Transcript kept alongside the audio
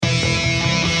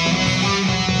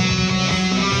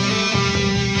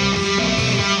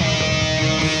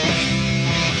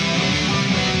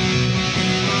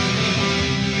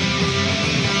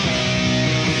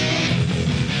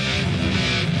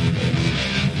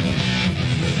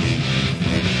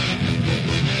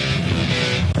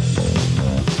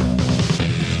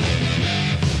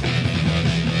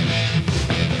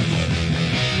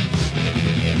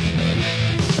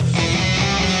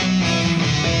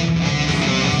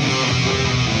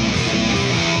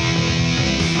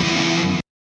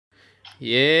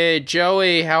Yeah,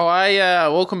 Joey, how are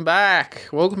ya? Welcome back.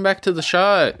 Welcome back to the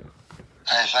show.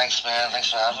 Hey, thanks, man. Thanks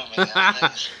for having me. How's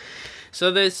things? So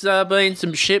there's been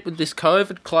some shit with this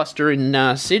COVID cluster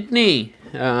in Sydney.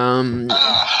 How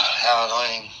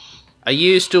annoying. Are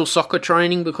you still soccer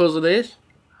training because of this?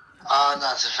 No,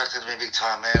 it's affected me big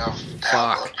time, man.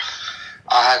 Fuck.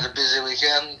 I had a busy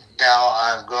weekend. Now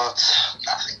I've got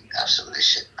nothing. Absolutely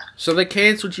shit. So they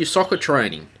cancelled your soccer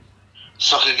training?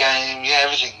 Soccer game, yeah,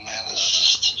 everything, man.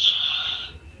 It's just...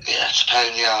 Yeah, it's a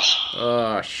pain in the ass.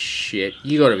 Oh, shit.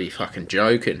 You gotta be fucking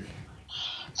joking.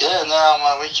 Yeah, no,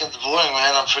 my weekend's boring,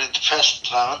 man. I'm pretty depressed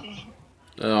at the moment.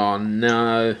 Oh,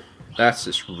 no. That's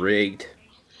just rigged.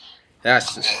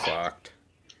 That's just fucked.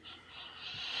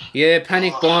 Yeah,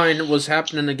 panic buying was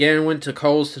happening again. Went to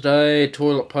Coles today.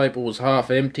 Toilet paper was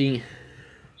half empty.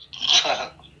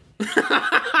 Plenty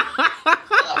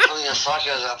of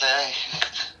psychos out there, eh?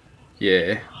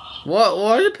 Yeah.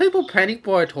 Why do people panic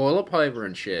buy toilet paper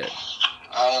and shit?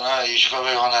 I don't know. You should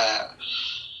probably run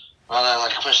a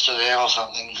like questionnaire or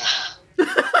something.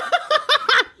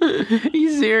 Are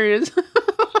you serious? I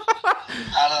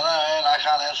don't know, man. I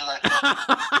can't answer that.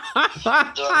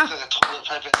 Do I look like a toilet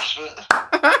paper expert?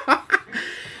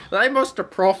 They must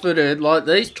have profited. Like,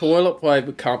 these toilet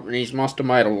paper companies must have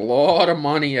made a lot of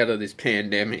money out of this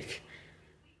pandemic.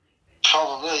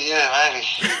 Probably, yeah, maybe.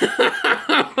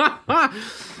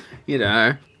 You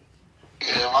know.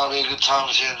 Yeah, it might be a good time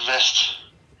to invest.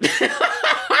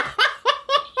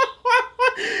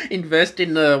 Invest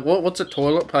in the what's a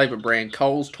toilet paper brand?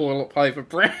 Coles toilet paper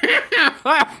brand.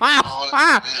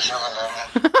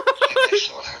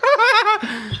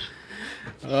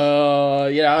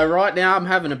 Yeah, right now I'm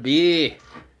having a beer.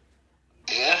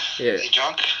 Yeah? Yeah. Are you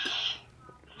drunk?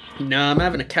 No, I'm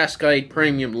having a Cascade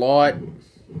Premium Light.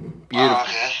 Beautiful,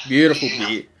 okay. beautiful Yeah.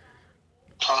 beer.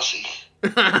 Classy.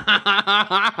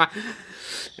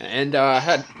 And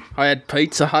I had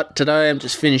Pizza Hut today. I'm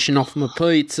just finishing off my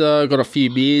pizza. Got a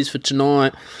few beers for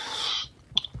tonight.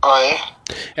 Oh,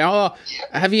 yeah? Oh,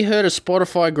 have you heard of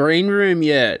Spotify Green Room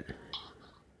yet?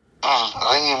 I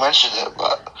think you mentioned it,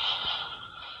 but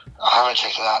I haven't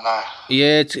checked it out, no.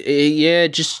 Yeah,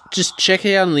 just check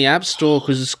it out on the App Store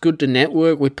because it's good to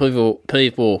network with people.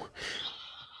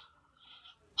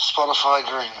 Spotify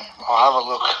Green. I'll have a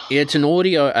look. Yeah, it's an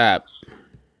audio app.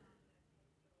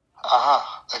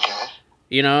 Okay.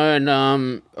 You know, and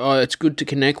it's good to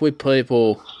connect with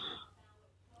people.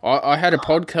 I had a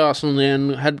podcast on there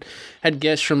and had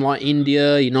guests from like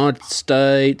India, United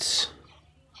States.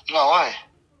 No way.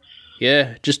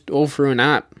 Yeah, just all through an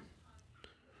app.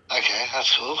 Okay,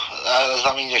 that's cool. Does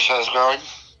that mean your show's growing?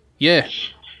 Yeah.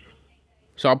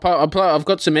 So I've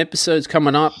got some episodes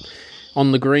coming up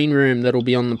on the Green Room that'll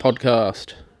be on the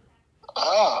podcast.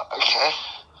 Oh, okay.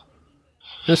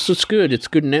 That's what's good. It's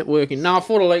good networking. No, I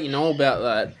thought I'd let you know about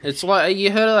that. It's like,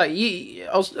 you heard of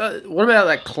that? What about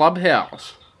that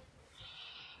Clubhouse?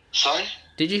 Sorry?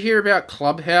 Did you hear about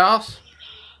Clubhouse?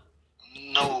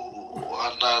 No,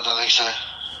 I don't think so.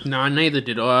 No, neither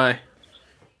did I.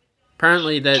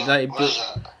 Apparently they What is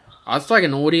that? It's like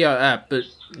an audio app, but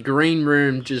Green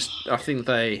Room I think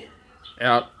they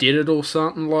outdid it or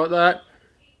something like that.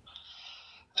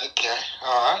 Okay,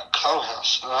 alright.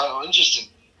 Clubhouse. Alright, well, interesting.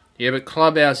 Yeah, but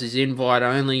Clubhouse is invite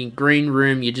only. Green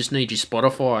Room, you just need your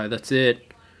Spotify. That's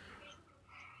it.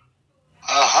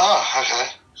 Okay.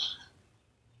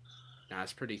 Nah,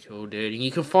 it's pretty cool, dude. And you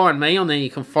can find me on there.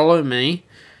 You can follow me.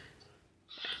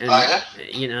 And,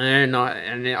 you know, and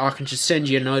I can just send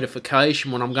you a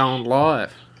notification when I'm going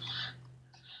live.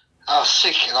 Oh,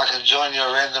 sick. And I can join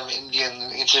your random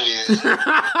Indian interviews.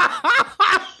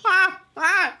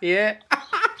 Yeah.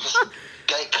 Just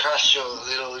gate crash your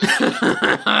little... Be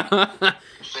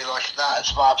like, nah,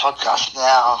 it's my podcast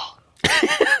now.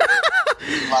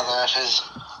 Mother effers.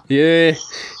 Yeah.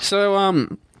 So,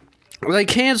 they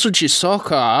cancelled your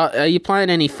soccer. Are you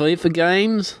playing any FIFA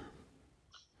games?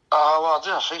 Oh, well, I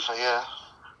do have FIFA, yeah.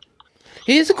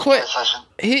 Here's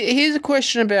a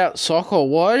question about soccer.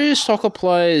 Why do soccer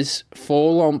players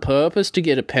fall on purpose to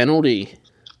get a penalty?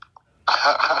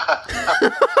 I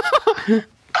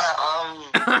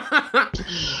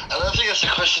don't think that's a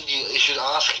question you should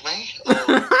ask me. Or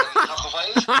soccer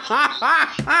players.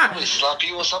 Probably slap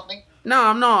you or something. No,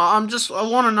 I'm not. I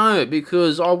want to know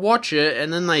because I watch it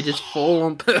and then they just fall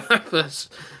on purpose.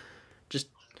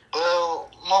 Well,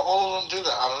 not all of them do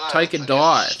that. I don't know. Take a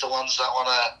dive. It's the ones that want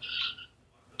to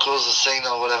cause a scene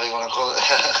or whatever you want to call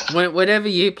it. Whenever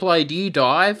you play, do you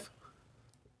dive?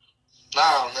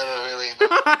 No, never really.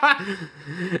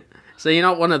 No. So you're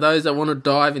not one of those that want to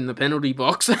dive in the penalty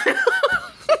box? I don't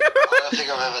think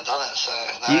I've ever done it, so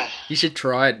no. You should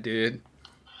try it, dude.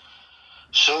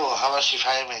 Sure, how much you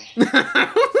pay me?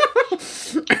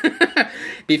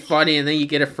 Be funny, and then you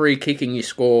get a free kick and you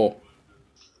score.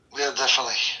 Yeah,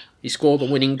 definitely. You score the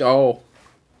winning goal.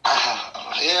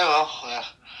 Yeah, well, yeah.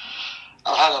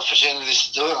 I've had opportunities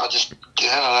to do it. I just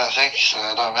didn't, I don't think, so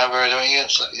I don't remember doing it.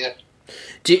 So yeah.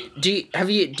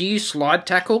 Do you slide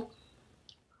tackle?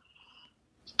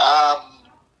 Not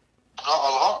a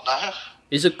lot, no.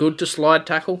 Is it good to slide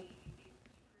tackle?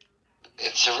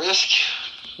 It's a risk.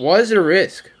 Why is it a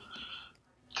risk?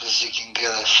 Because you can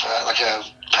get a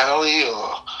penalty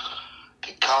or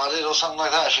get carded or something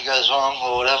like that if it goes wrong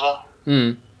or whatever.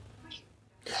 Hmm.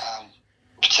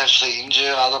 Potentially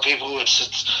injure other people.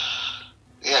 It's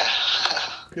yeah.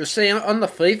 You see, on the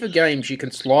FIFA games, you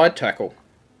can slide tackle.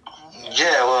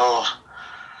 Yeah, well,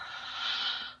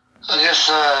 I guess,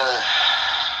 I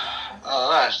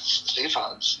don't know, it's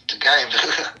FIFA, it's the game.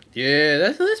 Yeah,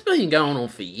 that's been going on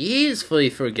for years,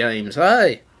 FIFA games,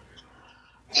 hey?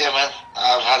 Yeah, man,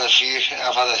 I've had a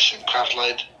crap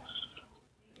load.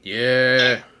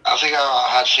 Yeah. I think I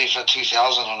had FIFA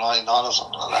 2000 or 99 or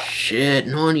something like that. Shit,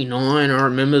 99, I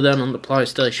remember that on the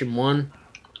PlayStation 1.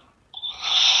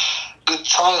 Good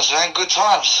times, man, good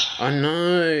times. I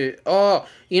know. Oh,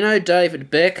 you know David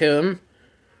Beckham?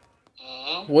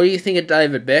 Mm-hmm. What do you think of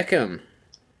David Beckham?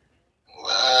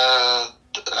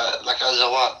 Like as a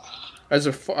what? As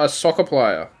a soccer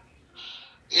player?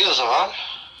 He was alright.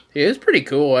 Yeah, it's pretty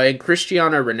cool, eh?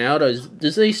 Cristiano Ronaldo,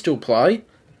 does he still play?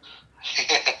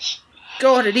 Yes.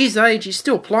 God, at his age, he's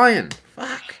still playing.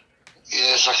 Fuck.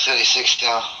 Yeah, it's like 36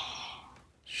 now.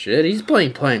 Shit, he's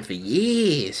been playing for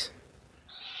years.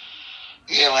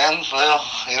 Yeah, man. Well,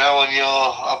 you know, when you're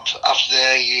up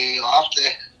there, you're up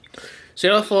there. See,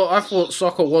 I thought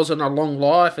soccer wasn't a long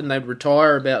life and they'd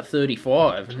retire about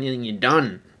 35 and then you're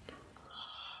done.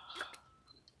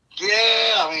 Yeah,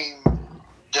 I mean,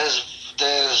 there's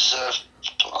a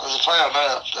player I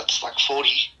know that's like 40.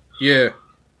 Yeah.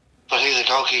 But he's a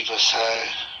goalkeeper, so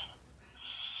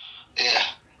yeah.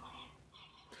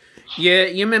 Yeah,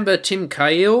 you remember Tim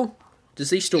Cahill?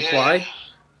 Does he still play?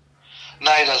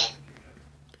 No, he doesn't.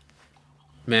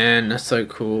 Man, that's so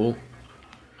cool.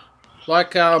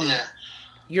 Like,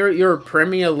 you're a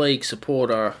Premier League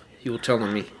supporter, you were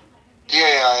telling me. Yeah,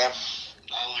 I am.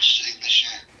 I watch the English,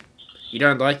 yeah. You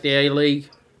don't like the A-League?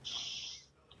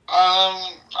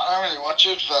 I don't really watch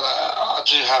it, but I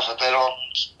do have a bet on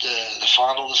the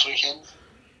final this weekend.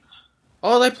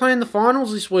 Oh, they play in the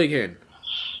finals this weekend?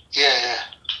 Yeah.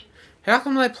 How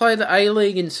come they play the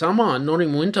A-League in summer and not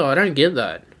in winter? I don't get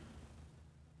that.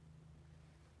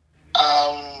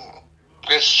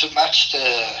 It's to match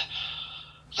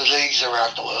the leagues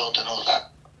around the world and all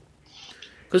that.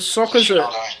 Because soccer's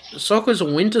a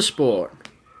winter sport.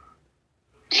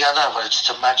 Yeah, I know, but it's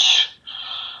to match,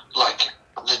 like,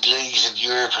 the leagues in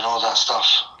Europe and all that stuff.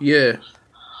 Yeah.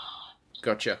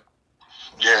 Gotcha.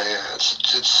 Yeah,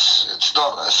 it's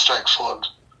not as straightforward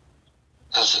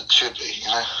as it should be, you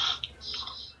know?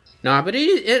 No, but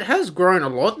it has grown a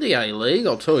lot, the A-League,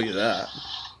 I'll tell you that.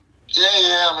 Yeah,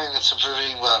 I mean, it's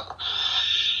improving, but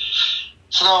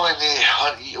it's nowhere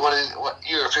near what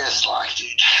Europe is like,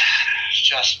 dude.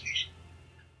 Trust me.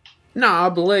 No, I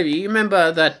believe you. You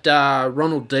remember that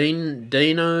Ronald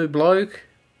Dino bloke?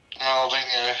 Oh,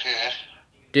 Bingo, yeah.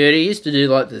 Dude, he used to do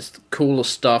like this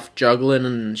coolest stuff, juggling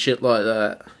and shit like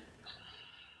that.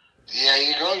 Yeah,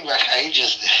 you're going back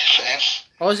ages there, man.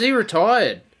 Oh, is he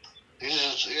retired?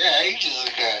 Yeah, ages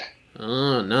ago.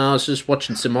 Oh, no, I was just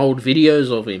watching some old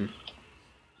videos of him.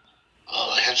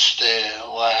 Oh, hence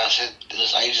why I said it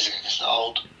was ages ago, it's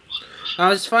old.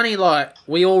 It's funny, like,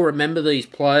 we all remember these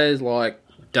players like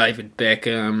David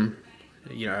Beckham,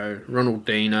 you know,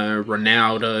 Ronaldinho,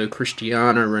 Ronaldo,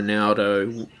 Cristiano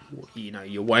Ronaldo, you know,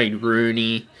 your Wayne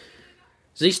Rooney.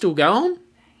 Is he still going?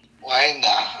 Wayne,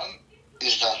 nah,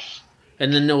 he's done.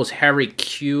 And then there was Harry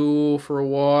Kewell for a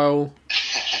while.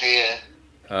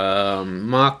 Yeah.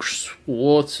 Mark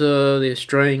Schwarzer, the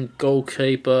Australian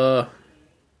goalkeeper.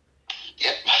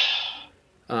 Yep.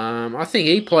 I think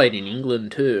he played in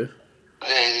England too. Yeah,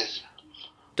 he did.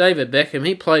 David Beckham,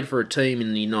 he played for a team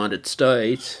in the United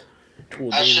States.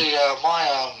 Actually,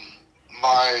 my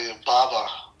barber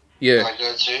that I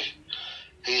go to,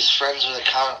 he's friends with a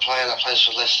current player that plays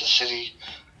for Leicester City.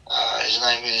 His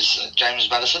name is James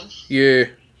Maddison. Yeah.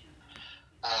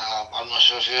 I'm not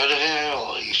sure if you heard of him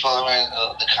or you follow around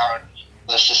the current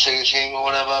Leicester City team or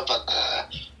whatever, but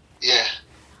yeah.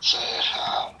 So,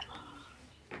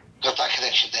 got that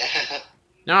connection there.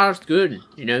 No, it's good.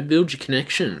 You know, build your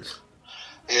connections.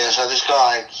 Yeah, so this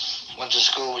guy went to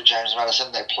school with James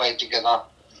Maddison. They played together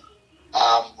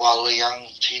while we were young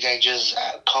teenagers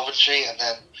at Coventry, and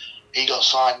then he got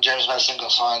signed. James Maddison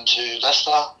got signed to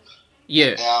Leicester.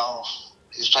 Yeah. Now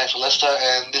he's playing for Leicester,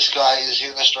 and this guy is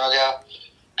here in Australia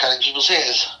cutting people's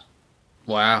hairs.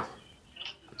 Wow.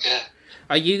 Yeah.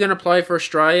 Are you going to play for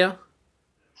Australia?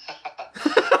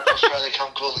 Australia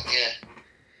come calling, yeah.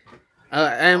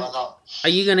 Why not? Are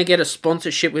you going to get a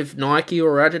sponsorship with Nike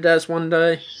or Adidas one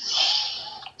day?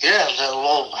 Yeah,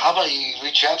 well, how about you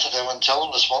reach out to them and tell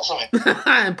them to sponsor me?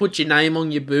 And put your name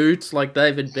on your boots like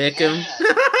David Beckham.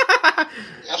 Yeah.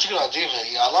 That's a good idea, man.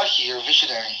 I like you. You're a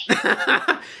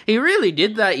visionary. He really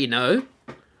did that, you know.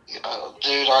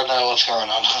 Dude, I know what's going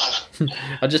on.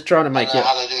 I'm just trying to make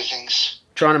how they do things.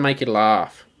 Trying to make you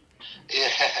laugh. Yeah.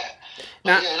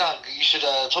 You should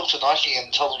talk to Nike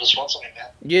and tell them to sponsor me,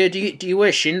 man. Yeah, do you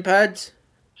wear shin pads?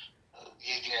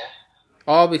 Yeah.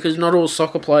 Oh, because not all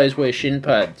soccer players wear shin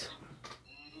pads.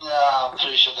 No, I'm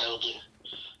pretty sure they will do.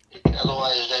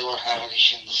 Otherwise, they won't have any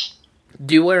shins.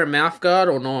 Do you wear a mouth guard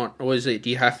or not? Or do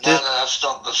you have to? No, that's the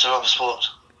wrong sport.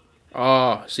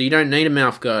 Oh, so you don't need a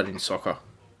mouth guard in soccer?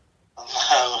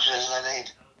 No, there's no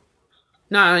need.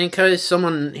 No, in case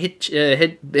someone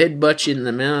headbutts you in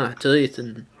the mouth, teeth,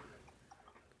 and...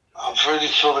 I'm pretty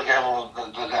sure the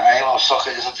aim of soccer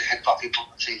isn't to headbutt people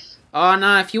in the teeth. Oh,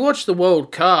 no, if you watch the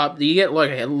World Cup, do you get,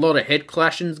 like, a lot of head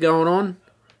clashings going on?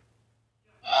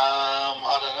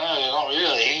 I don't know, not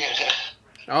really.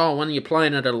 Oh, when you're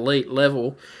playing at an elite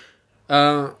level.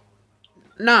 No,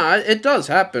 it does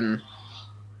happen.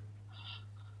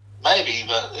 Maybe,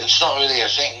 but it's not really a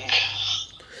thing.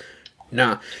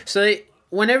 No. See,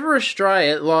 whenever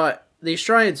Australia, like, the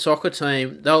Australian soccer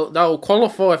team, they'll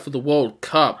qualify for the World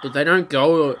Cup, but they don't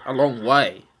go a long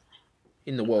way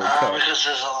in the World Cup. Because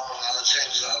there's a lot of other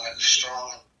teams that are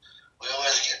strong. We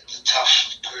always get the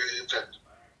tough group, and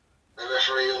the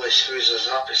referee always screws us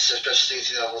up, especially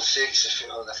 2006, if you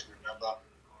remember.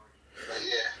 But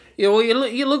yeah. Yeah, well,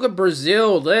 you look at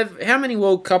Brazil. How many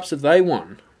World Cups have they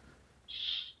won?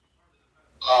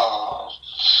 Oh,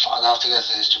 I'd have to go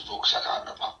through these two books. I can't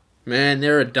remember. Man,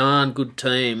 they're a darn good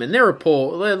team, and they're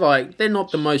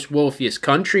not the most wealthiest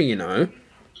country, you know.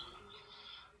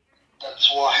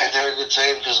 That's why they're a good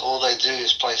team, because all they do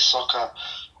is play soccer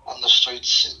on the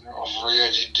streets of Rio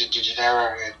de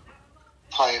Janeiro and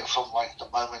play it from like the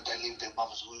moment they leave their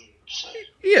mum's womb. So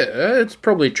yeah, it's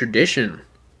probably tradition.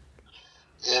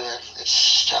 Yeah, man,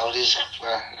 it's how it is.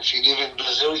 If you live in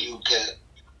Brazil, you get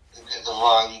the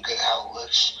vibe, you get how it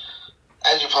works,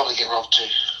 and you probably get robbed too.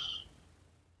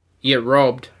 You get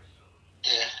robbed?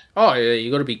 Yeah. Oh yeah, you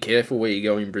got to be careful where you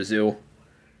go in Brazil.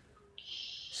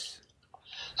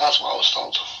 That's what I was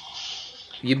told.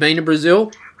 You been to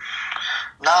Brazil?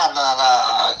 No.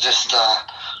 Just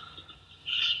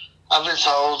I've been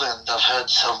told and I've heard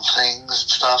some things and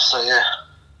stuff. So yeah,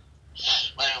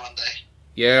 maybe one day.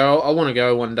 Yeah, I want to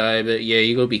go one day, but yeah,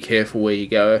 you got to be careful where you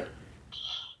go.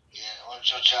 Yeah, I want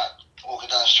to watch out walking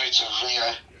down the streets of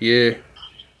Rio. Yeah.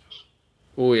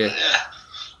 Oh yeah. Yeah.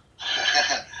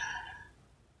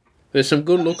 There's some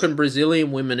good-looking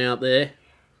Brazilian women out there.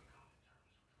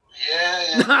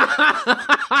 Yeah.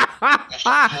 That's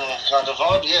kind of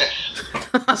vibe, yeah.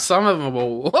 Some of them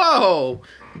are, whoa!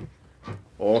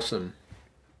 Awesome.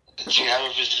 Did you have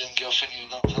a Brazilian girlfriend you're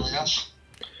not telling us?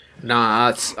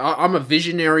 Nah, I'm a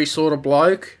visionary sort of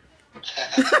bloke.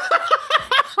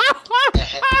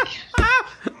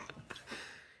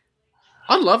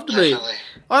 I'd love to be.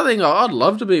 I think I'd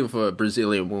love to be with a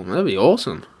Brazilian woman. That'd be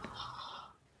awesome.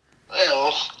 Yeah,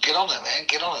 well, get on it, man.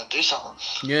 Get on it. Do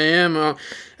something. Yeah,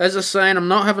 as I was saying, I'm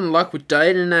not having luck with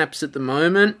dating apps at the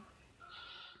moment.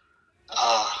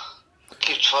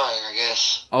 Keep trying, I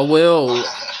guess. I will.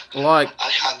 I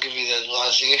can't give you the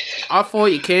advice here. I thought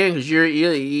you can, because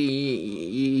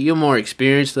you're more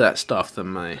experienced with that stuff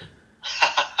than me.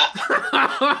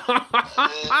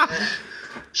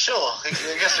 Sure, I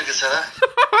guess we can say that.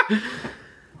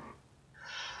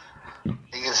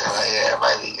 You can say that, yeah,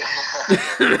 maybe.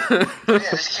 Yeah,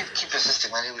 just keep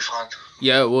persisting, man. You'll be fine.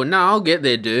 Yeah, well, no, I'll get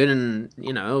there, dude, and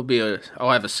I'll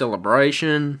have a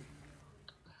celebration.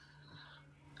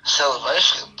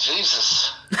 Celebration?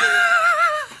 Jesus.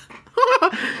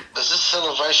 Is this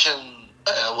celebration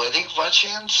a wedding by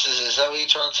chance? Is that what you're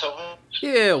trying to tell me?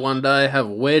 Yeah, one day have a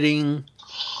wedding,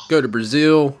 go to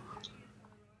Brazil.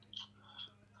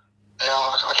 Yeah,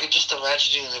 I can just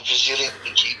imagine you in a Brazilian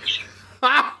bikini.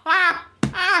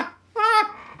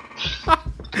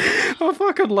 I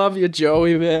fucking love you,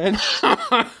 Joey, man.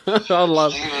 I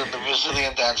love you. Steven, the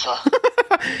Brazilian dancer.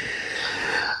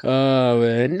 Oh,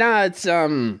 man. No, it's,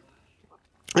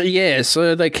 yeah,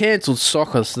 so they cancelled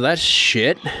soccer, so that's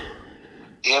shit.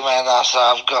 Yeah, man, so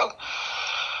I got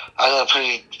a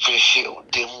pretty shit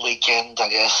dim weekend, I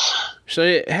guess.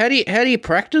 So how do you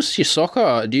practice your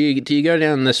soccer? Do you go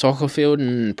down the soccer field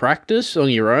and practice on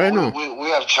your own? We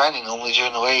have training normally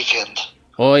during the weekend.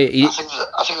 Oh, I think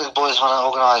the boys want to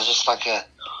organise just like a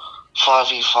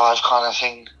 5v5 kind of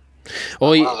thing.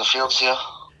 Or one of the fields here.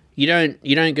 You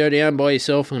don't go down by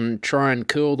yourself and try and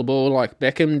curl the ball like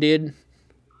Beckham did?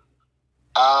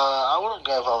 I wouldn't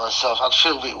go by myself. I'd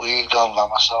feel a bit weird going by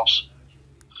myself.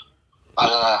 I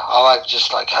don't know. I like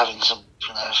just like having some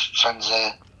friends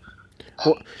there.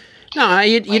 Well, no,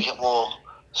 make it more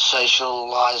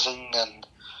socialising and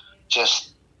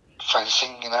just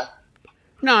practicing,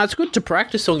 No, it's good to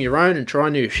practice on your own and try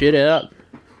new shit out.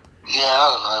 Yeah, I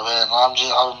don't know, man.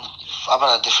 I'm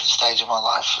at a different stage of my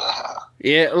life.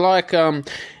 Yeah, like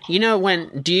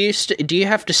when do you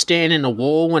have to stand in a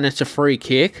wall when it's a free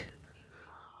kick?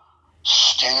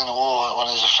 Stand in the wall when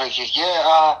there's a free kick,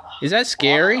 yeah. Is that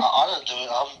scary? I don't do it.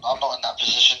 I'm not in that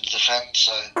position to defend,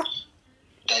 so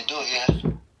they do it,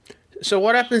 yeah. So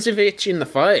what happens if it's in the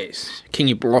face? Can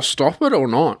you stop it or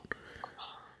not?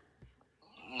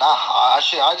 Nah, I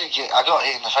got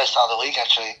hit in the face the other week,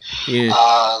 actually. Yeah.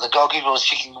 The goalkeeper was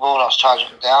kicking the ball and I was charging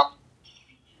him down.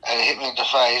 And it hit me in the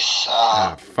face.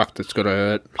 Fuck, that's gotta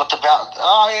hurt. But it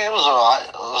was alright.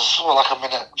 It was more like a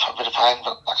bit of pain,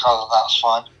 but other than that, it was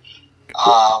fine.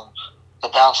 The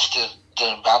bounce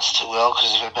didn't bounce too well,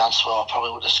 because if it bounced well, I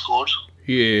probably would have scored.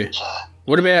 Yeah. So,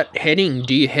 what about heading?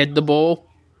 Do you head the ball?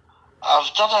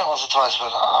 I've done that once or twice,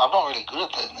 but I'm not really good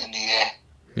at it in the air.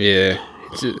 Yeah,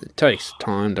 it takes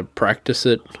time to practice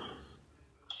it.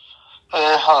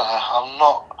 Yeah, I don't know. I'm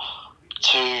not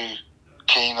too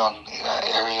keen on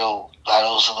aerial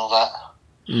battles and all that.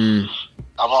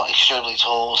 I'm not extremely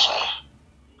tall, so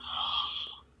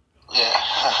yeah.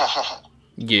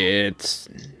 Yeah, it's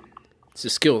a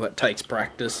skill that takes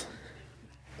practice.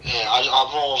 Yeah,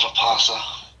 I'm more of a passer.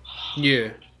 Yeah,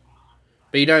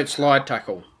 but you don't slide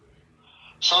tackle.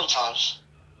 Sometimes.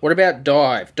 What about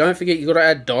dive? Don't forget you got to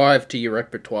add dive to your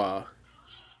repertoire.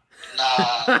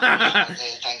 Nah,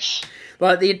 thanks.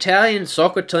 Like the Italian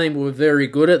soccer team were very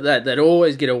good at that. They'd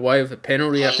always get away with a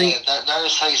penalty. I think. Yeah,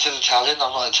 notice how you said Italian.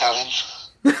 I'm not Italian.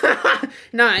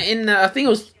 No, I think it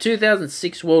was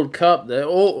 2006 World Cup. They're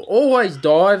always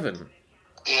diving.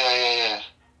 Yeah.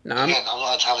 No, again, I'm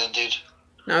not Italian, dude.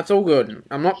 No, it's all good.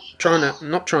 I'm not trying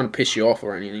to piss you off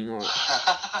or anything like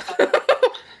that.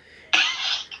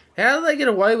 How do they get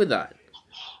away with that?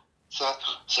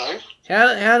 Sorry?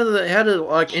 How do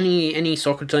like any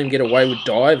soccer team get away with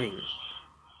diving?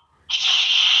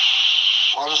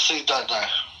 Honestly, don't know.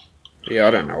 Yeah,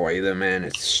 I don't know either, man.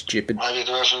 It's stupid. Maybe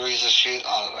the referees are shit.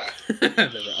 I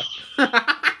don't know.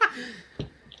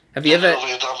 Have you ever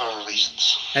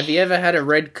reasons. Have you ever had a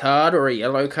red card or a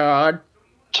yellow card?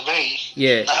 To me?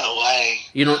 Yeah. No way.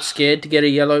 You're not scared to get a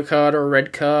yellow card or a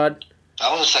red card?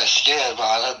 I wouldn't say scared,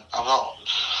 but I'm not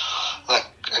like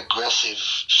aggressive,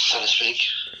 so to speak.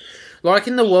 Like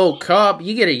in the World Cup,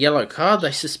 you get a yellow card,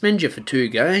 they suspend you for 2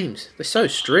 games. They're so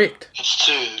strict. It's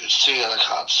two yellow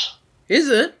cards. Is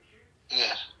it?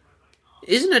 Yeah.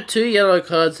 Isn't it 2 yellow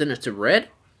cards and it's a red?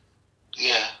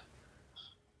 Yeah.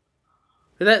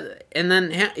 And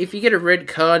then if you get a red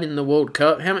card in the World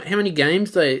Cup, how many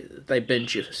games they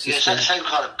bench you for? Yeah, it's that same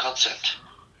kind of concept.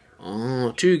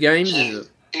 Oh, 2 games, so is it?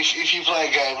 If you play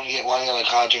a game and you get 1 yellow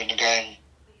card during the game,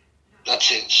 that's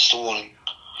it. It's just a warning.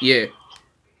 Yeah.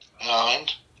 You know what I mean?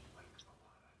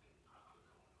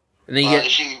 And then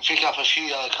if you pick up a few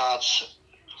yellow cards,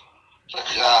 like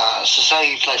so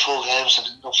say you play 4 games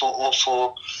and all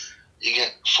 4, you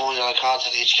get 4 yellow cards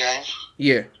in each game.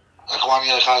 Yeah. Like 1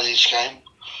 yellow card in each game.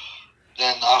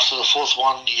 Then after the 4th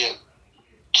one, you get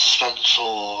suspended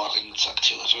for, I think it's like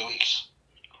 2 or 3 weeks.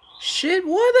 Shit,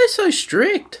 why are they so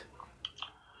strict?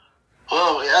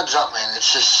 Well, it adds up, man.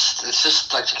 It's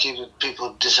just like to keep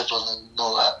people disciplined and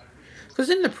all that. Because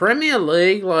in the Premier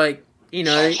League, like, Same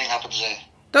thing happens there.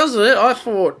 Does it? I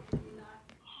thought,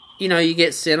 you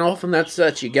get sent off and that's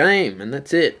your game and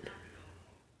that's it.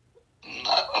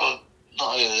 No,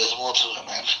 not really. There's more to it,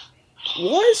 man.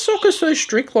 Why is soccer so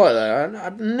strict like that?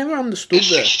 I've never understood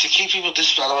that. It's to keep people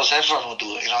disciplined, otherwise everyone will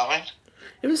do it, you know what I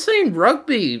mean? I've seen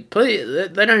rugby, they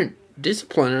don't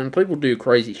discipline and people do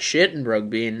crazy shit in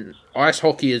rugby and ice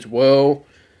hockey as well.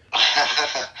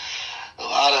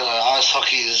 I don't know, ice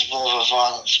hockey is more of a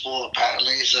violent sport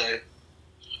apparently, so...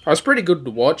 Oh, it's pretty good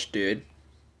to watch, dude.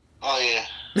 Oh,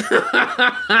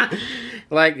 yeah.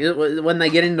 Like, when they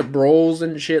get into brawls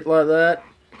and shit like that.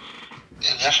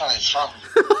 Yeah, definitely, it's fun.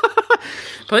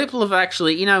 People have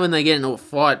actually, when they get into a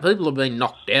fight, people have been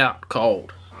knocked out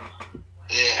cold.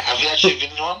 Yeah, have you actually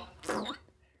been in one?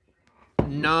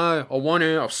 No, I want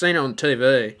to. I've seen it on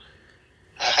TV.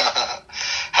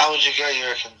 How How would you go, you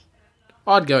reckon?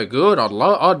 I'd go good.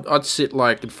 I'd sit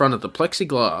like in front of the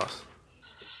plexiglass.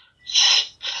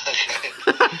 Okay.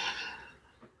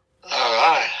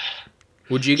 Alright.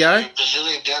 Would you go? So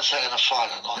Brazilian dancer in a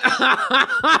fight at night.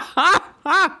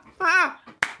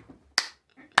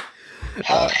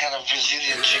 How can a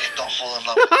Brazilian chick not fall in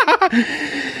love with you?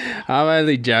 I'm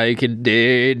only joking,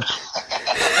 dude.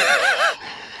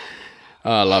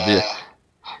 I love you.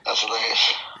 That's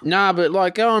hilarious. Nah, but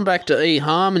like going back to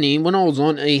eHarmony, when I was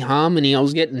on eHarmony, I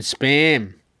was getting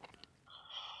spam.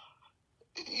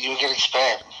 You were getting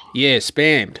spam? Yeah,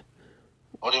 spammed.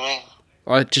 What do you mean?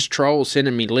 Like just trolls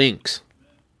sending me links.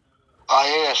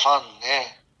 Oh yeah, fun, yeah.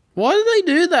 Why do they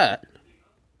do that?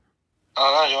 I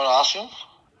don't know, do you want to ask him?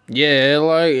 Yeah,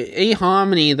 like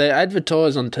eHarmony, they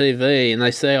advertise on TV and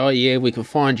they say, oh yeah, we can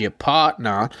find you a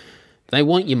partner. They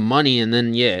want your money and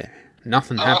then, yeah,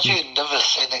 nothing happens. I've actually never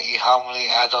seen an eHarmony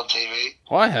ad on TV.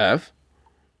 I have.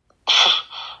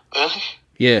 Really?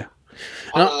 Yeah.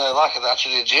 What are they like? Are they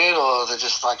actually legit or are they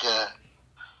just like a...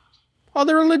 Oh,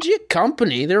 they're a legit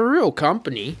company. They're a real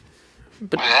company.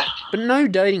 But, yeah. But no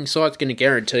dating site's going to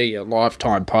guarantee you a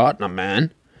lifetime partner,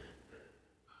 man.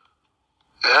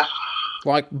 Yeah.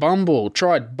 Like Bumble.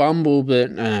 Tried Bumble,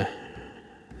 but nah,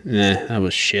 that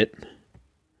was shit.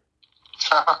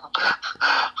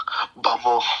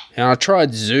 Bumble. And I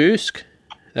tried Zeusk.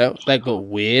 That got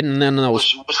weird, and then I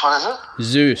was... Which one is it?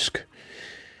 Zeusk.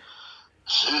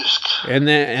 Zeusk. And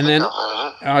then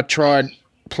I tried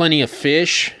Plenty of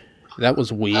Fish. That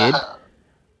was weird.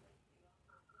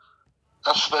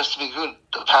 That's supposed to be good,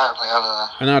 apparently, I don't know.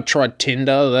 And I tried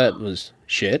Tinder. That was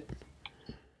shit.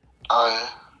 Oh, yeah.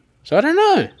 So I don't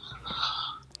know.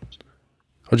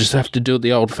 I'll just have to do it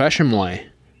the old-fashioned way.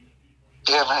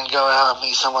 Yeah, man, go out and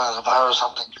meet someone at a bar or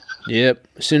something. Yep,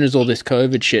 as soon as all this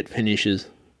COVID shit finishes.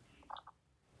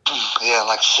 Yeah,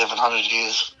 like 700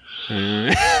 years.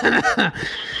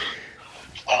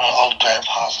 Old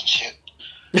grandpas and shit.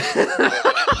 We're going to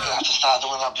have to start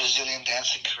doing our Brazilian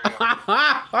dancing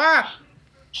career.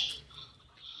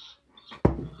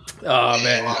 Oh, yeah,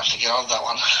 man. We'll have to get on that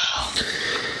one.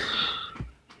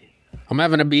 I'm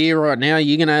having a beer right now.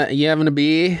 You having a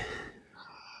beer?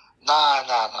 Nah.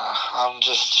 I'm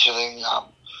just chilling. I'm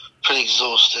pretty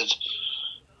exhausted.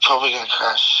 Probably going to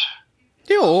crash.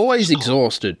 You're always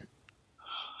exhausted.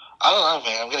 I don't know,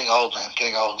 man. I'm getting old, man.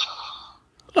 Getting old.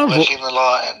 Oh, working a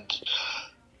lot and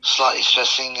slightly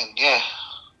stressing and, yeah.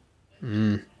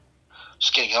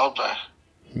 Just getting old, bro.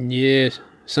 Yeah,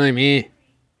 same here.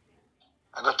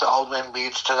 I got the old man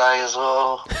beads today as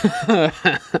well. Yeah,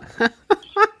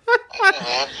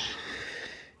 man.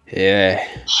 Yeah.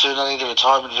 Soon I need a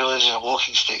retirement village and a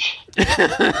walking stick.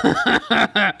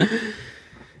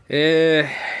 Yeah.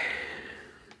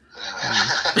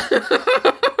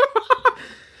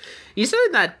 You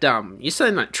seen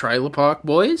that Trailer Park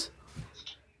Boys?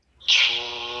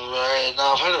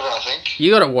 No, I've heard of it, I think.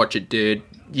 You gotta watch it, dude.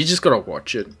 You just gotta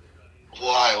watch it.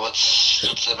 Why?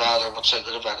 What's about it? What's so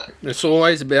good about it? It's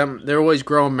always about, they're always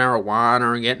growing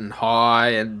marijuana and getting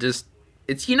high and just,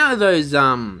 it's, those,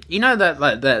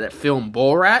 that film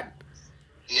Borat?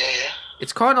 Yeah.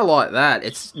 It's kind of like that.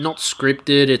 It's not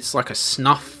scripted. It's like a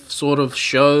snuff sort of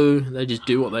show. They just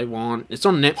do what they want. It's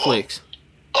on Netflix.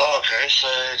 Oh, okay. So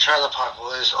Trailer Park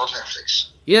Boys on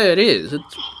Netflix. Yeah, it is.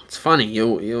 It's funny.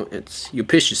 You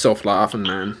piss yourself laughing,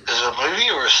 man. Is it a movie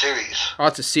or a series? Oh,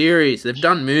 it's a series. They've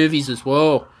done movies as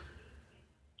well.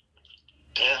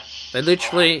 Yeah. They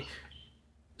literally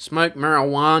smoked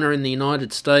marijuana in the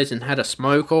United States and had a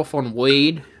smoke off on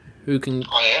weed. Who can?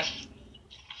 Oh yeah.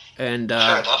 And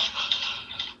fair enough.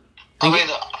 I mean,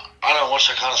 I don't watch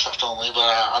that kind of stuff normally, but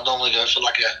I normally go for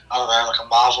like a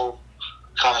Marvel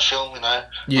kind of film,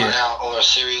 Yeah. Right now, or a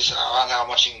series. Right now I'm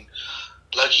watching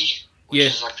Loki, which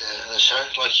is like the show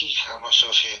Loki. I'm not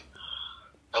sure if you're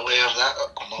aware of that.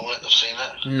 I'm not. I've seen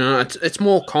it. No, it's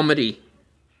more comedy.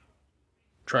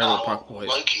 Trailer Park Boys.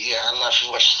 Loki, yeah. I don't know if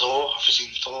you've watched Thor. Have you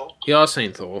seen Thor? Yeah, I've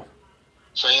seen Thor.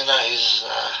 So you know his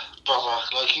brother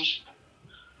Loki?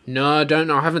 No, I don't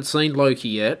know. I haven't seen Loki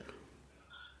yet.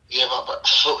 Yeah, but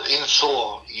in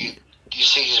Thor, you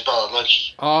see his brother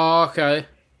Loki. Oh, okay.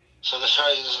 So the show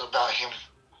is about him.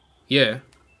 Yeah.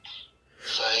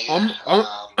 So yeah,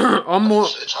 I'm more.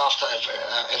 It's after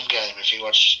Endgame. If you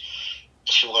watched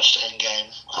Endgame,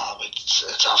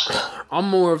 it's after that. I'm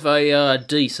more of a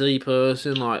DC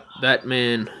person, like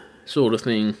Batman sort of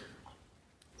thing.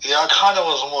 Yeah, I kind of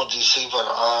was more DC,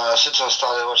 but since I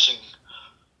started watching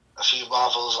a few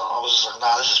Marvels, I was just like,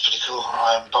 nah, this is pretty cool.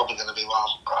 I'm probably going to be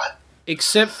Marvel guy.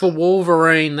 Except for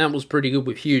Wolverine, that was pretty good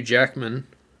with Hugh Jackman.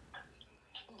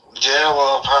 Yeah,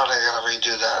 well, apparently they're going to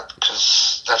redo that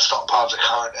because that's not part of the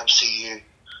current MCU.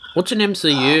 What's an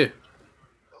MCU?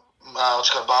 It's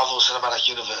called Marvel Cinematic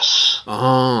Universe.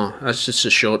 Oh, that's just a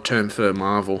short term for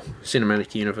Marvel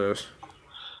Cinematic Universe.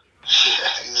 Yeah,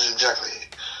 exactly.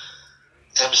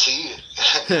 MCU.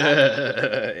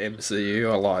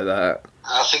 MCU, I like that.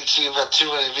 I think you've had too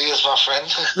many beers, my friend.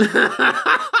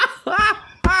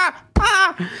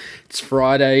 It's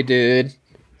Friday, dude.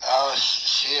 Oh,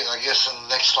 shit. I guess in the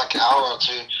next, hour or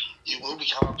two, you will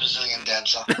become a Brazilian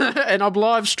dancer. And I'm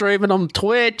live streaming on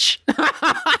Twitch.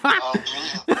 Oh,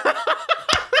 brilliant.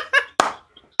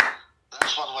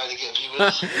 That's one way to get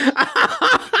viewers.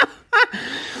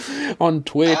 On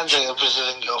Twitch. And a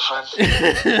Brazilian girlfriend.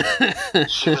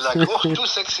 She'll be like, oh, too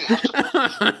sexy.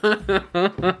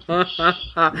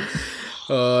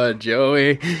 Oh,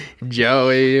 Joey,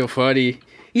 you're funny.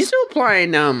 You still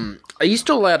playing, are you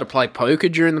still allowed to play poker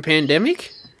during the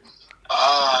pandemic?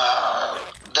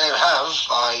 They have.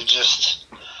 I just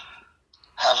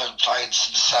haven't played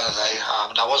since Saturday.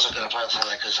 And I wasn't going to play on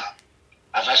Saturday because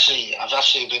I've actually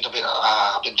been a bit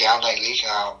down lately.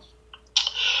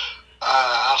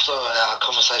 After our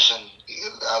conversation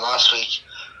last week,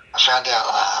 I found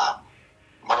out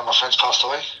one of my friends passed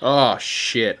away. Oh,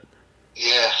 shit.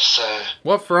 Yeah, so...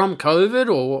 What, from COVID,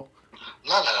 or...?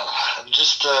 No.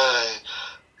 Just,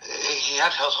 he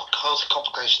had health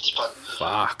complications, but...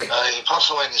 Fuck. He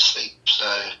passed away in his sleep, so...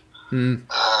 And,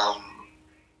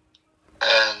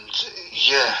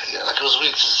 yeah, it was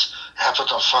weird because it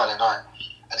happened on Friday night,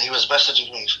 and he was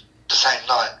messaging me the same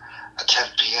night at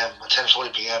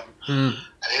 10:40 p.m. And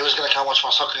he was going to come watch my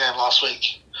soccer game last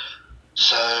week.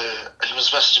 So he was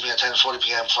messaging me at 10:40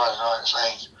 p.m. Friday night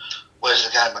saying, "Where's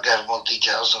the game?" I gave him all the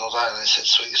details and all that, and they said,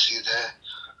 "Sweet, see you there."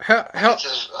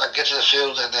 I get to the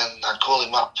field, and then I call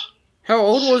him up. How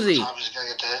old was he? What time he's going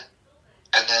to get there,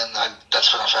 and then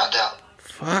that's when I found out.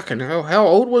 Fucking hell! How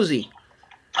old was he?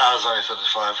 I was only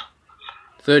 35.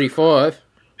 35?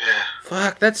 Yeah.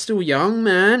 Fuck, that's still young,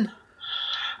 man.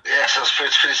 Yeah, so it's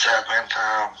pretty sad, man.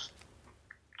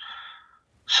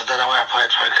 So then I went and played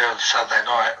poker on Saturday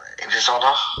night in his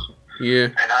honour. Yeah.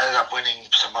 And I ended up winning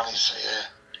some money, so yeah.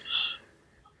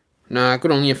 Nah,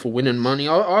 good on you for winning money.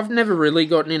 I've never really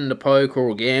gotten into poker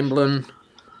or gambling.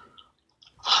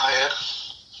 Oh, yeah?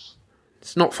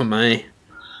 It's not for me.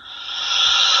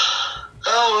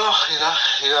 Oh, well, you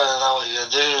gotta know what you're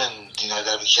gonna do, and,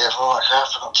 gotta be careful like that,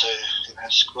 not to,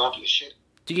 screw up your shit.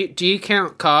 Do you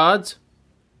count cards?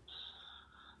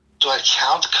 Do I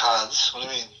count cards? What do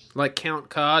you mean? Like, count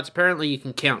cards? Apparently you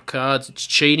can count cards. It's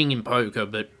cheating in poker,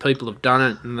 but people have done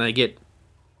it and they get...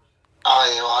 Oh,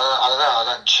 yeah, well, I don't know.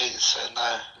 I don't cheat, so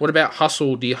no. What about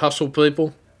hustle? Do you hustle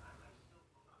people?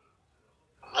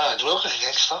 No, do I look like a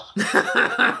gangster?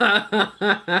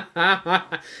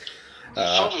 You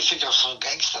probably think I'm some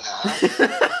gangster now,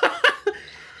 huh?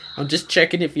 I'm just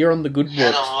checking if you're on the good book.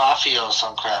 Head of mafia or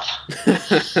some crap.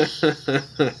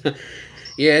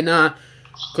 Yeah, nah.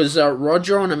 Because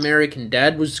Roger on American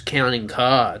Dad was counting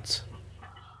cards.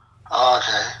 Oh,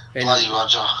 okay. Bloody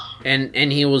Roger.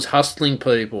 And he was hustling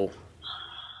people.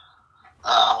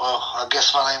 Well, I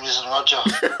guess my name isn't Roger.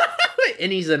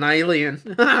 And he's an alien.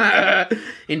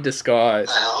 In disguise.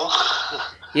 The hell?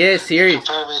 Yeah, serious.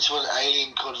 Compare me to an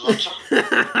alien called Roger.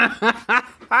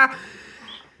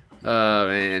 Oh,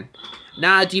 man.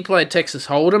 Nah, do you play Texas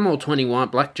Hold'em or 21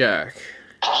 Blackjack?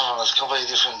 Oh, it's completely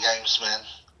different games, man.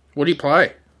 What do you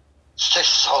play? It's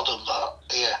Texas Hold'em, but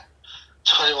yeah,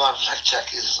 21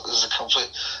 Blackjack is a complete.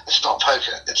 It's not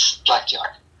poker. It's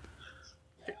blackjack.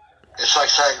 It's like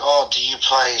saying, "Oh, do you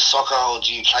play soccer or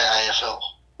do you play AFL?"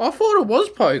 I thought it was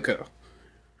poker.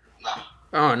 No.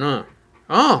 Oh no.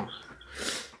 Oh.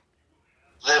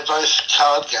 They're both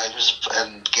card games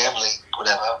and gambling,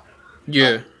 whatever.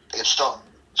 Yeah. It's not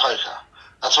poker.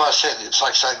 That's why I said it's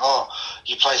like saying, "Oh,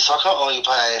 you play soccer or you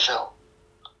play AFL?"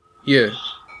 Yeah.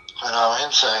 You know what I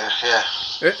mean? So,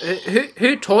 yeah.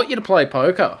 Who taught you to play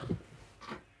poker?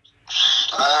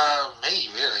 Me,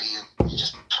 really. You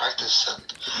just practice and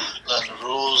learn the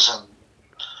rules and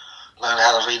learn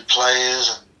how to read players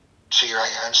and figure out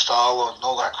your own style and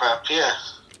all that crap, yeah.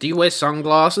 Do you wear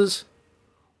sunglasses?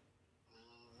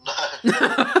 No.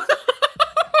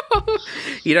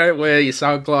 You don't wear your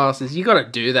sunglasses. You gotta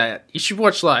do that. You should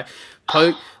watch,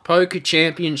 poker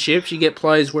championships. You get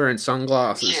players wearing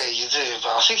sunglasses. Yeah, you do, but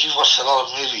I think you've watched a lot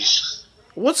of movies.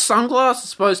 What's sunglasses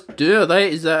supposed to do?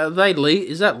 Is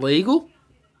that legal?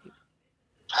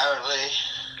 Apparently.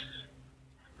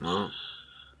 No.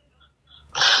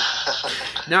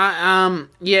 No,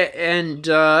 yeah, and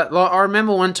I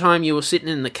remember one time you were sitting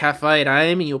in the cafe at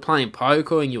AIM and you were playing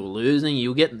poker and you were losing. You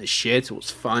were getting the shits. It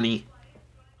was funny.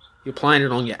 You're playing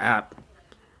it on your app.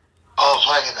 Oh,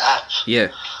 playing an app. Yeah.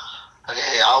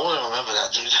 Okay, yeah, I wouldn't remember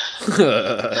that, dude.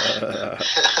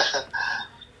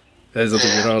 Those are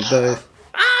the good old days.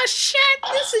 Ah, shit!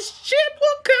 This is shit!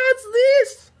 What card's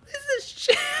this? This is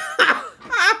shit!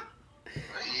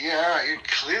 Yeah, you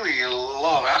clearly a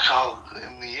lot of alcohol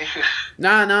in the air.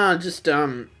 No, just,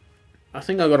 I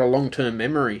think I got a long-term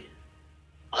memory.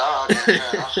 Oh, okay,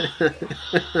 fair enough.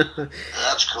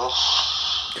 That's cool.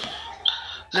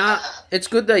 Nah, it's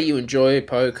good that you enjoy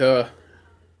poker.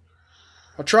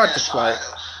 I tried to play,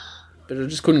 but I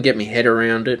just couldn't get my head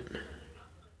around it.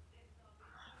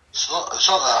 It's not that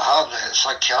hard, man. It's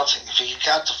like counting. If you can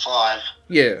count to 5,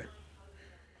 yeah,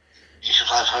 you can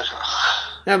play poker.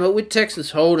 No, but with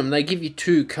Texas Hold'em, they give you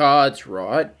 2 cards,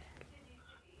 right?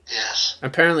 Yes.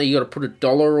 Apparently you got to put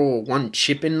 $1 or 1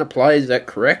 chip in the play, is that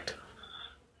correct?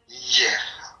 Yeah.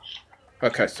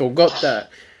 Okay, so I've got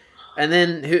that. And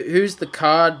then who's the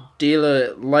card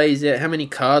dealer lays out? How many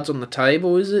cards on the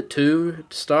table is it? 2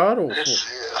 to start? Or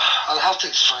I'll have to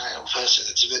explain it in person.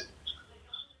 It's a bit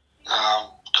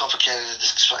complicated to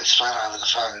just explain over the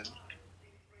phone.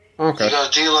 Okay. You got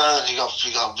a dealer, and you got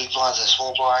big blinds and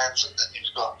small blinds, and then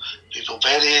you've got people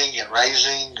betting and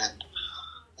raising, and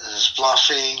there's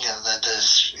bluffing, and then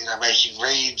there's making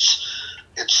reads.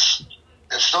 It's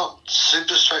not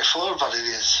super straightforward, but it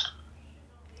is.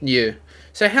 Yeah.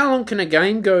 So how long can a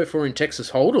game go for in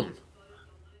Texas Hold'em?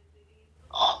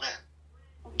 Oh man,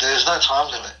 there's no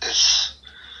time limit. It's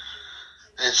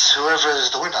whoever is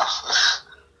the winner.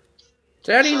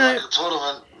 So how do you know? Like, the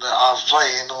tournament that I've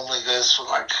played normally goes for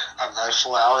 4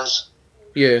 hours.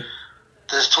 Yeah.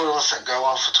 There's tournaments that go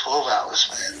on for 12 hours,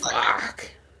 man.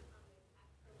 Fuck.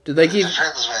 Do they give? It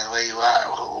depends, man, where you are,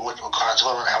 what kind of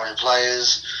tournament, how many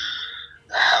players,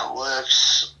 how it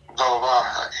works, blah blah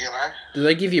blah. Do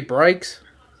they give you breaks?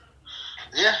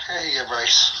 Yeah, you get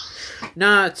breaks.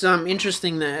 No, it's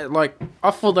interesting that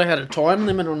I thought they had a time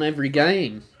limit on every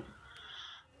game.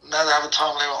 No, they have a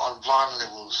time limit on blind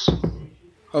levels.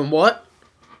 On what?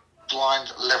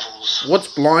 Blind levels. What's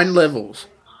blind levels?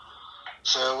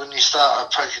 So when you start a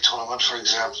poker tournament, for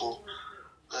example,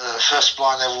 the first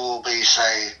blind level will be,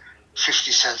 say,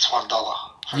 50 cents, $1,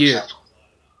 for example.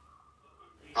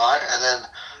 Right? And then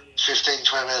 15,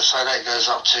 20 minutes later, it goes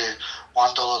up to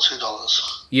 $1,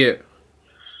 $2. Yeah.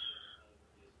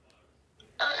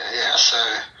 Yeah, so...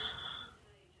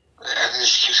 And it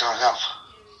just keeps going up.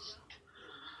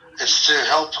 It's to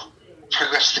help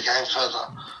progress the game further.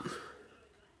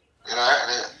 And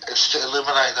it's to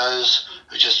eliminate those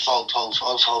who just fold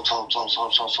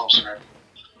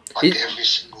every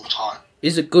single time.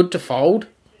 Is it good to fold?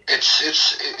 It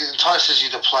entices you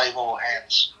to play more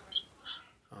hands.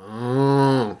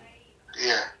 Oh.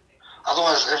 Yeah.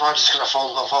 Otherwise, everyone's just going to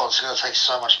fold. It's going to take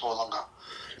so much more longer.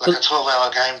 A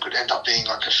 12-hour game could end up being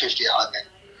a 50-hour game.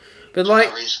 But for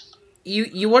no reason.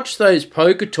 You watch those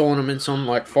poker tournaments on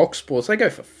Fox Sports, they go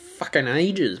for fucking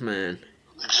ages, man.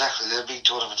 Exactly, they're big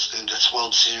tournaments, dude. That's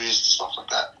World Series and stuff like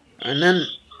that. And then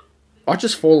I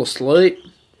just fall asleep.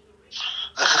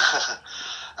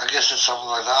 I guess it's something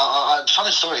like that.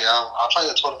 Funny story, I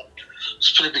played a tournament. It's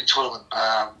a pretty big tournament.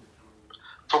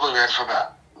 Probably ran for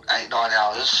about 8-9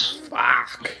 hours.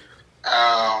 Fuck.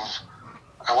 And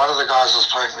one of the guys was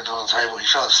playing with on the table. He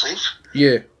fell asleep.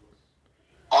 Yeah.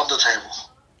 On the table.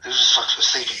 He was just fucking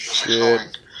sleeping. He was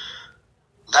snoring.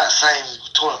 That same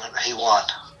tournament, he won.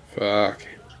 Fuck.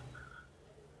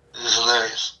 It was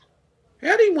hilarious.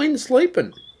 How did he win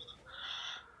sleeping?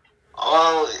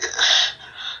 Well,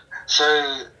 so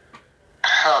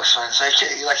how explain? So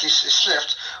he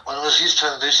slept. When it was his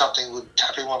turn to do something, we'd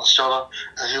tap him on the shoulder,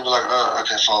 and he'd be like, "Oh,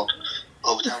 okay, fold."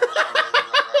 Or we'd tap him on the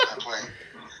shoulder,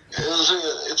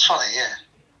 it's funny, yeah.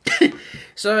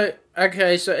 So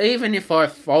even if I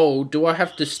fold, do I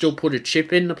have to still put a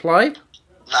chip in to play?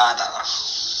 No.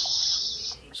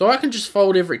 So I can just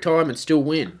fold every time and still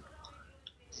win?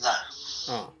 No.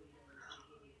 Oh.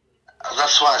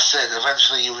 That's why I said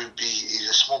eventually you would be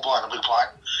either small blind or big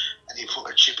blind, and you put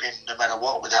a chip in no matter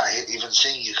what without even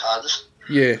seeing your cards.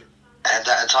 Yeah. And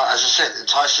that, as I said,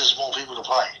 entices more people to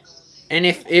play. And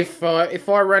if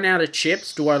I run out of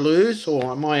chips, do I lose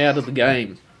or am I out of the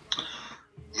game?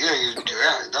 Yeah, you're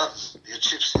out. You're done. Your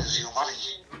chips is your money.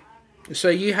 So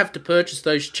you have to purchase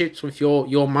those chips with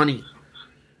your money?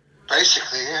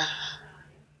 Basically, yeah.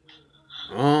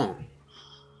 Oh.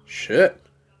 Shit.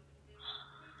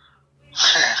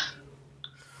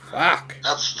 Fuck.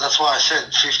 That's why I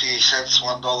said 50 cents,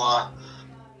 $1.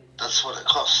 That's what it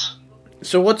costs.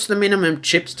 So what's the minimum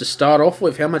chips to start off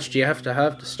with? How much do you have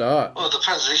to start? Well, it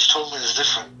depends. Each tournament is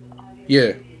different.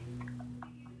 Yeah.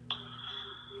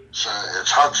 So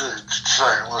it's hard to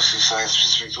say unless you say a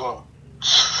specific tournament.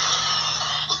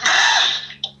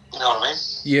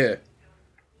 Yeah.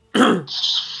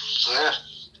 So yeah.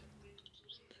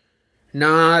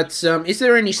 Nah, it's is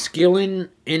there any skill in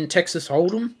Texas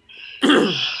Hold'em?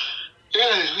 Yeah,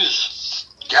 it is.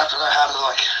 You have to know how to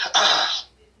like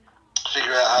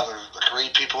figure out how to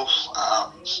read people,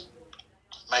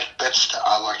 make bets that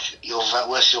are like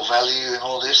worth your value and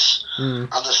all this.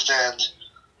 Understand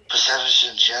percentage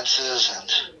and chances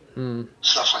and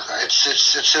stuff like that.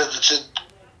 It's a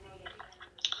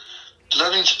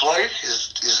learning to play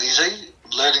is easy.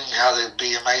 Learning how to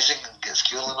be amazing and get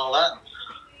skill and all that,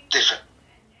 different.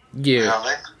 Yeah. You know what I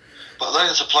mean? But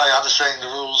learning to play, understanding the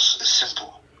rules is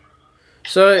simple.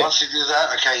 So once you do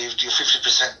that, okay, you're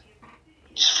 50%.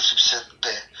 You're 50%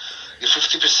 there. You're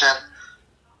 50%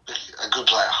 a good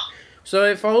player. So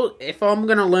if I'm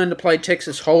gonna learn to play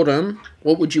Texas Hold'em,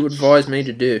 what would you advise me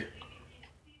to do?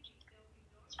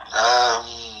 I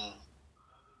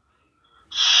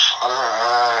don't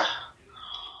know.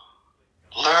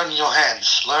 Learn your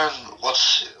hands. Learn what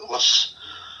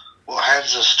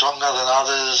hands are stronger than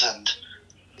others, and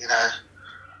you know,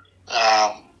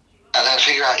 and then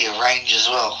figure out your range as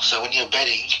well. So when you're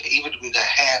betting, even with a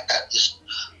hand that is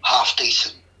half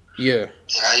decent, yeah,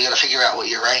 you know, you got to figure out what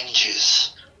your range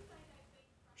is.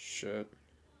 Shit.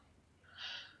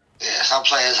 Yeah, some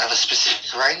players have a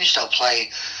specific range. They'll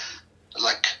play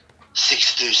like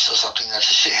 6 deuce or something.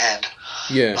 That's a shit hand.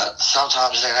 Yeah. But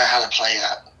sometimes they know how to play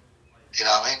that. You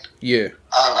know what I mean? Yeah.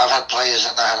 I've had players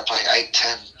that know how to play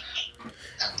 8-10,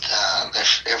 and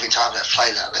every time they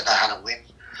play that, they know how to win.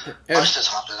 Most of the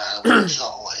time they know how to win. It's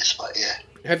not always, but yeah.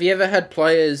 Have you ever had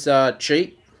players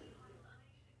cheat?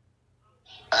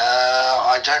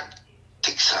 I don't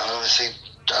think so. I don't think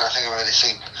I've ever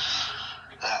seen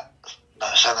that. No,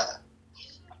 so that.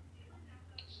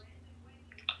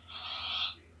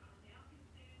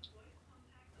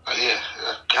 But yeah,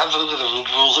 have a look at the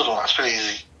rules and all that. It's pretty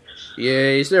easy. Yeah,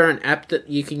 is there an app that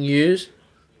you can use?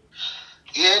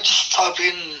 Yeah, just type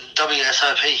in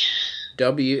WSOP.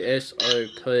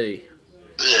 WSOP.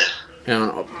 Yeah. Hang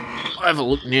on, I'll have a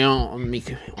look now on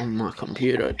my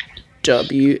computer.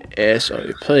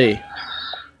 WSOP.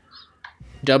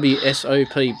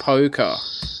 WSOP Poker.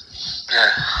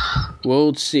 Yeah.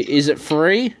 World Is it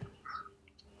free?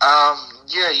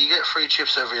 Yeah, you get free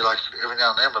chips every now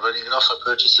and then, but then you can also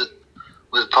purchase it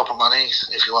with proper money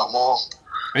if you want more.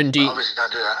 And obviously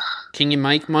don't do that. Can you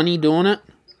make money doing it?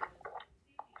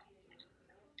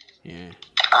 Yeah.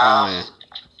 Yeah. I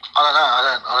don't know.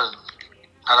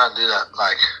 I don't do that.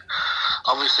 Like,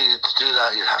 obviously to do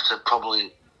that you have to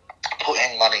probably put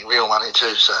in money, real money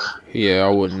too. So. Yeah, I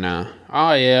wouldn't know.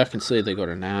 Oh yeah, I can see they got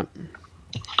an app.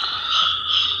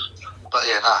 But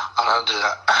yeah, no, I don't do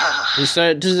that.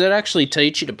 So, does it actually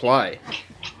teach you to play?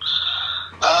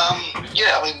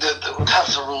 Yeah, I mean, they would have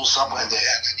the rules somewhere there,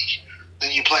 and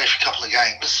then you play for a couple of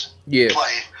games. Yeah.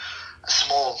 Play a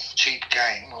small, cheap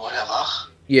game or whatever.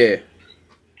 Yeah.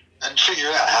 And figure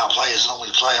out how players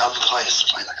normally play. Other players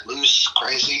play like loose,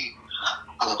 crazy.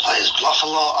 Other players bluff a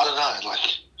lot. I don't know.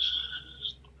 Like,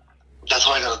 that's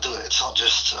why you got to do it. It's not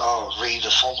just read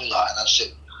the formula and that's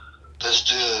it. Just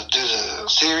do the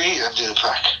theory and do the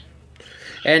prac.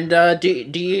 And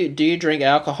do you drink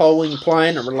alcohol when you're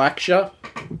playing? It relax you?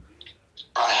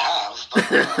 I have,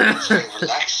 but it's very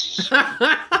relaxing.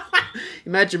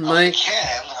 Imagine me. I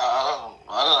can. I don't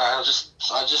know.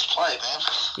 I just play, man.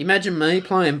 Imagine me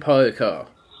playing poker.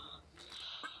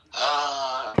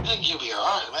 I think you'll be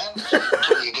alright, man.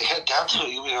 Put your head down to it,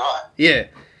 you'll be alright. Yeah.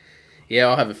 Yeah,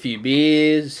 I'll have a few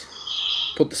beers,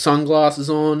 put the sunglasses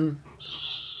on.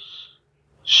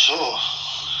 Sure.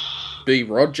 Be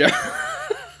Roger.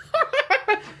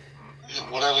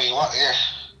 Whatever you want, yeah.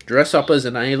 Dress up as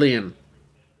an alien.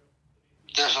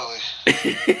 Definitely.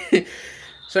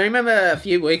 So remember a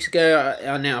few weeks ago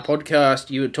on our podcast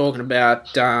you were talking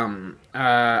about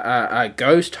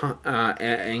ghost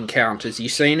encounters. You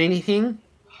seen anything?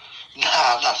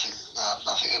 Nah, nothing. Nah,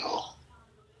 nothing at all.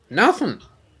 Nothing?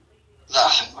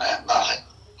 Nothing, man. Nothing.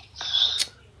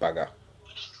 Bugger.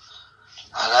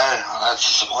 I know. That's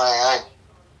disappointing, eh?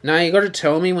 No, you got to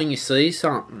tell me when you see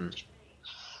something.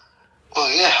 Well,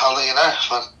 yeah, I'll let you know.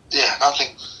 But, yeah,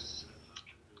 nothing.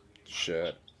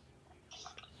 Shit.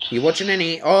 You watching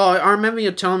any... Oh, I remember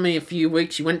you telling me a few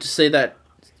weeks you went to see that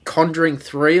Conjuring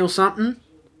 3 or something?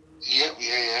 Yep,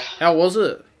 yeah. How was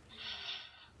it?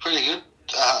 Pretty good.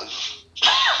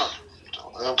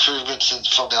 Improvements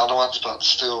from the other ones, but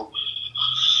still,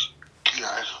 you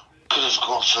know, could have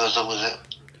gone further with it.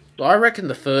 I reckon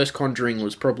the first Conjuring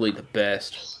was probably the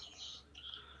best.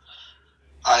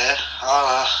 Oh, yeah?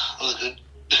 It was good.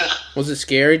 Was it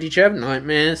scary? Did you have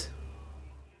nightmares?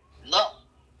 No.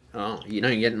 Oh, you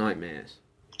don't get nightmares.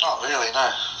 Not really,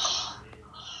 no.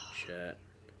 Shit.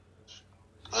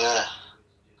 Yeah.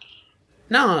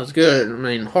 No, it's good. I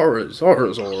mean, horror's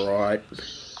alright.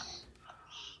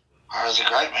 Horrors are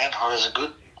great, man. Horrors are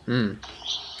good. Remember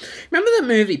that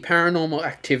movie Paranormal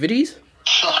Activities?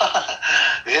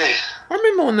 Yeah. I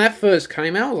remember when that first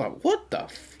came out, I was like, what the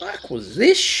fuck was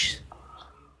this?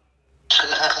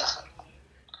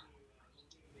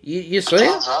 You see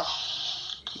it?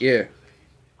 Yeah.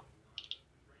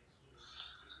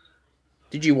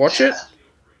 Did you watch it?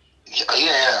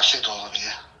 Yeah, I've seen all of them,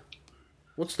 yeah.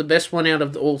 What's the best one out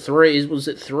of all three? Was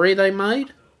it 3 they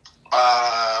made?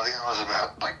 I think it was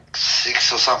about,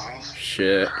 6 or something.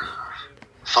 Shit.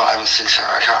 5 or 6,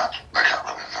 I can't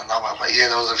remember the number, but yeah,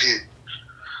 there was a few.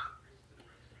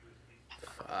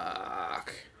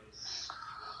 Fuck.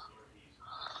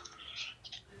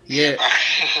 Yeah.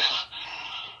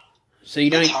 So you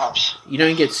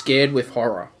don't get scared with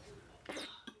horror?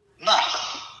 No.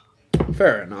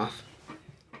 Fair enough.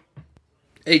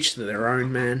 Each to their own,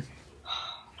 man.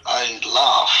 I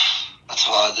laugh. That's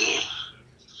what I do.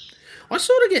 I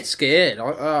sort of get scared.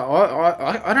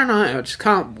 I don't know. I just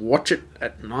can't watch it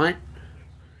at night.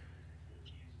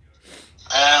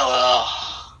 Well,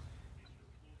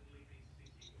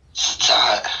 it's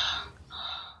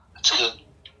good.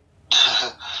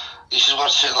 You should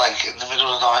watch it in the middle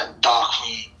of the night, dark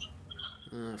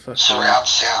room, surround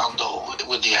sound, or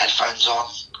with the headphones on.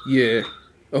 Yeah.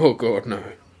 Oh God, no.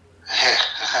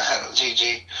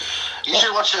 GG. You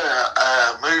should watch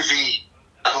a movie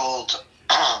called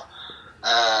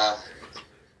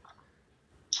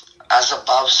As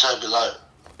Above, So Below.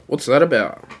 What's that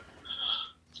about?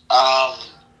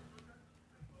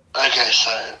 Okay,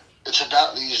 so it's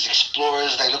about these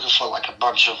explorers. They're looking for a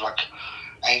bunch of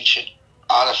ancient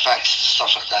artifacts and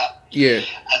stuff like that. Yeah.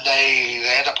 And they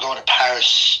end up going to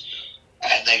Paris,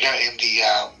 and they go in the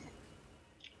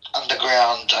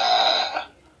underground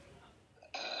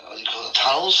what do you call it,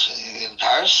 tunnels in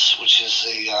Paris, which is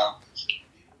the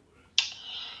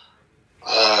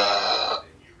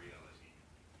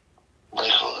what do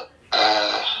you call it?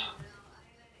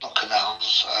 Not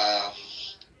canals.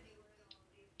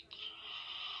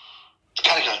 The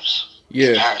catacombs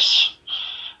in Paris.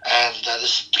 And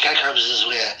the catacombs is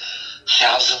where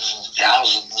thousands and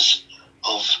thousands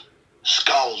of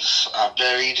skulls are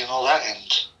buried and all that,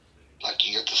 and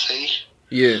you get to see.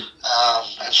 Yeah.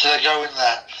 And so they go in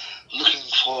there looking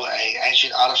for a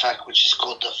ancient artifact which is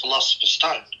called the Philosopher's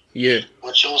Stone. Yeah.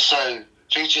 Which also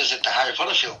features in the Harry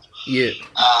Potter film. Yeah.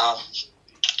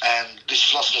 And this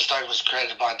Philosopher's Stone was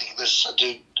created by an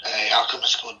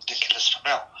alchemist called Nicholas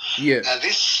Flamel. Yeah. Now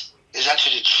this is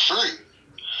actually true.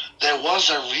 There was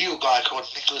a real guy called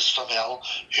Nicholas Flamel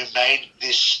who made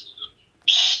this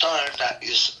stone that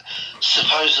is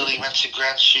supposedly meant to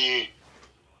grant you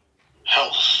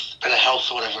better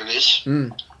health or whatever it is.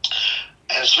 And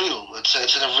it's real. It's a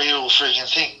real freaking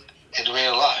thing in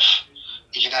real life.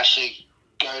 You can actually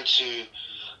go to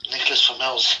Nicholas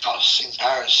Flamel's house in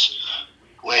Paris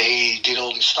where he did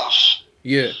all this stuff.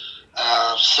 Yeah.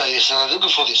 So they're looking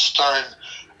for this stone,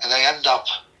 and they end up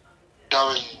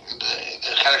going in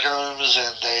the catacombs,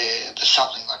 and there's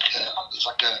something there's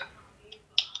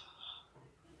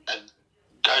a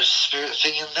ghost spirit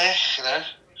thing in there,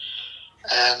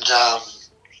 and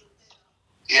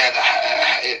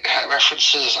it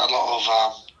references a lot of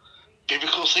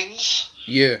biblical things.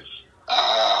 Yeah.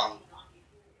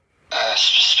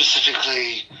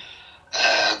 Specifically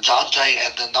Dante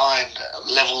and the 9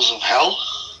 levels of hell.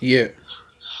 Yeah.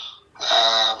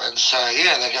 And so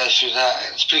they go through that,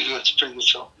 and it's pretty good. It's a pretty good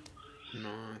film.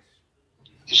 Nice.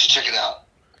 You should check it out.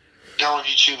 Go on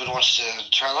YouTube and watch the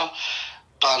trailer.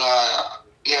 But I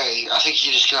think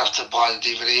you're just gonna have to buy the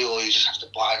DVD, or you just have to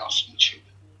buy it off YouTube.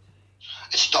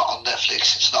 It's not on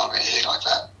Netflix. It's not on anything like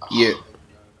that. Yeah.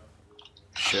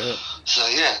 Sure. So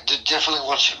definitely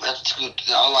watch it, man. It's good.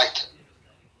 I liked it.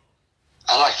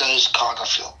 I like those kind of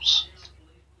films.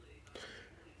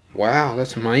 Wow,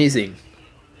 that's amazing.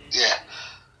 Yeah.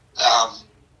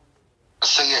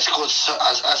 It's called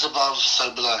As Above, So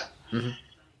Below. Mm-hmm.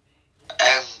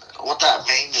 And what that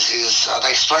means is they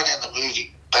explain it in the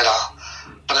movie better,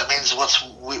 but it means what's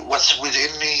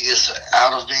within me is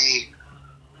out of me.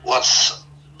 What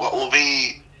will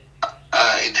be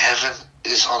in heaven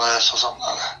is on earth, or something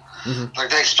like that. Mm-hmm.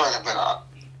 They explain it better.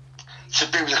 It's a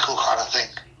biblical kind of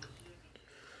thing.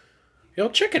 I'll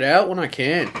check it out when I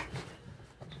can.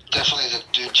 Definitely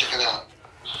do check it out.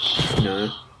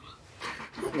 No.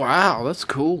 Wow, that's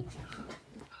cool.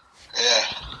 Yeah.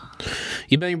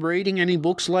 You been reading any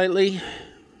books lately?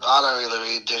 I don't really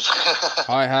read, dude.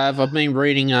 I have. I've been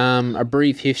reading A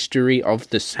Brief History of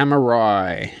the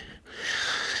Samurai.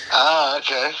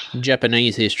 Okay.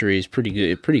 Japanese history is pretty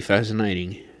good, pretty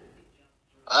fascinating.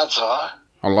 That's alright.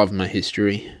 I love my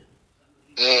history.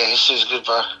 Yeah, history's good,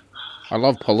 bro. I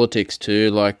love politics too.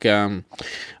 Like, I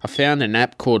found an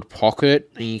app called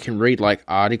Pocket, and you can read like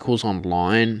articles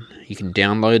online. You can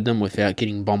download them without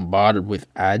getting bombarded with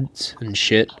ads and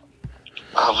shit.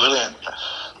 Oh, brilliant.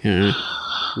 Yeah,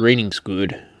 reading's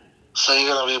good. So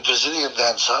you're going to be a Brazilian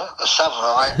dancer, a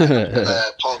samurai, and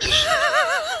a politician.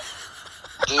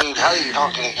 Dude, how do you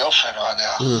not get a girlfriend right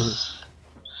now?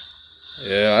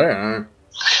 Yeah, I don't know.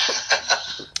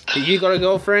 You got a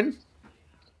girlfriend?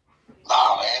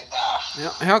 No, man, no.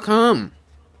 How come?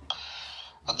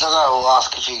 I don't know, we'll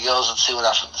ask a few girls and see what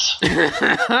happens.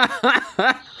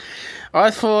 I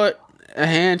thought a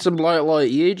handsome bloke like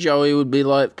you, Joey, would be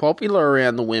like popular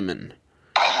around the women.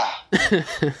 Yeah,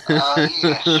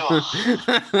 sure.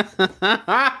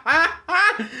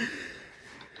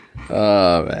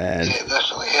 Oh, man. Yeah,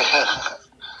 definitely.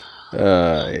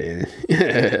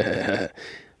 Yeah.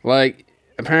 Like,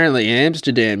 apparently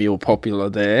Amsterdam, you're popular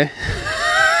there.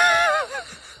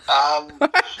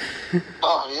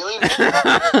 Not really.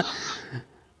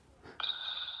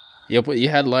 Yeah, but you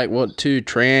had like what, two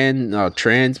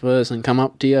trans person come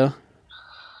up to you?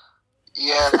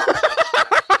 Yeah.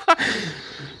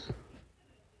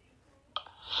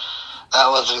 That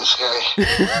was a bit scary.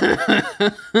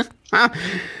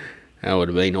 That would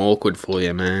have been awkward for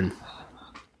you, man.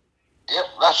 Yep,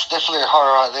 that's definitely a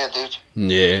horror right there, dude.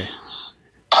 Yeah.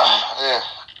 Yeah.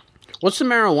 What's the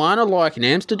marijuana like in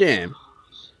Amsterdam?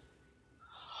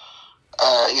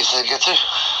 Easy to get to.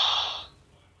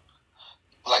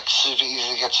 Like, super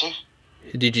easy to get to.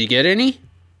 Did you get any?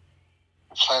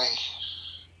 Plenty,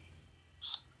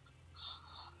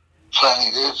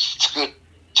 dude. It's good.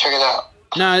 Check it out.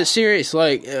 No, serious.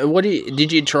 Like,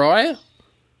 did you try it?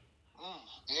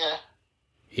 Yeah.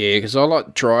 Yeah, because I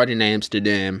like tried in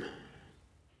Amsterdam.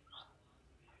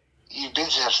 You've been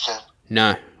to Amsterdam?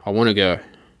 No, I want to go.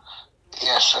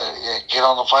 Yeah, so yeah, get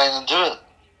on the plane and do it.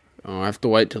 Oh, I have to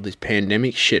wait till this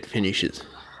pandemic shit finishes.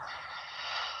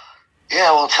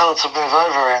 Yeah, well, tell it to move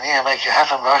over and yeah, make it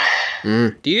happen, bro.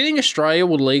 Do you think Australia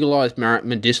will legalise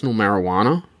medicinal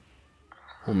marijuana?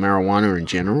 Or marijuana in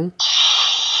general?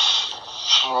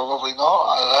 Probably not,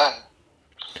 I don't know.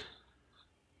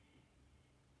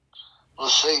 We'll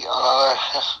see, I don't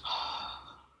know.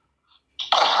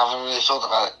 I haven't really thought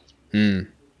about it.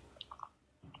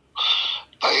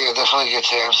 But yeah, definitely get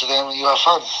to Amsterdam and you have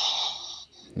fun.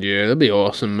 Yeah, that'd be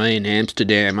awesome. Me in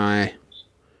Amsterdam, eh?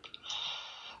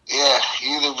 Yeah,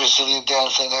 you the Brazilian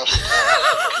dancer in Amsterdam.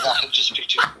 I can just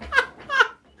picture.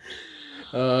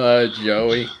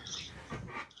 Joey.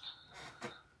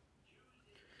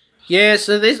 Yeah,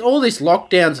 so there's all this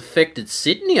lockdowns affected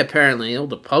Sydney, apparently. All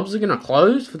the pubs are going to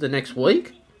close for the next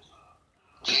week.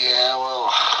 Yeah, well,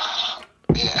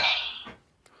 yeah.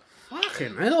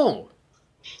 Fucking hell.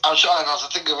 I'm trying not to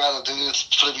think about it, dude. It's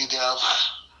putting me down.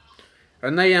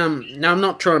 And they, now I'm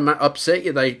not trying to upset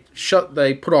you, they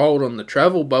put a hold on the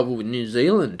travel bubble with New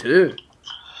Zealand too.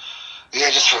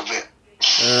 Yeah, just for a bit.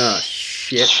 Oh,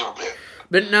 shit. Just for a bit.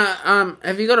 But no,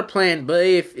 have you got a plan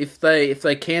B if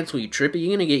they cancel your trip? Are you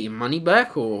going to get your money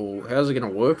back, or how's it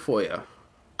going to work for you?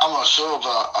 I'm not sure, but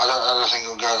I don't think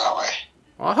it'll go that way.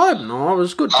 I hope not. It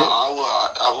was good.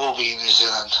 I will be in New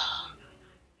Zealand.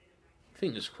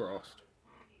 Fingers crossed.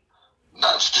 No,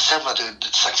 it's December, dude.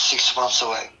 It's like 6 months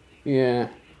away. Yeah.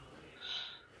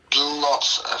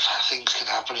 Lots of things can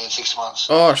happen in 6 months.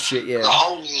 Oh, shit, yeah. The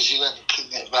whole New Zealand can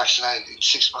get vaccinated in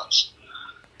 6 months.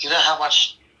 Do you know how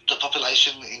much the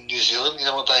population in New Zealand, you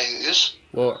know what that is?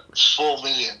 What? It's 4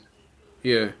 million.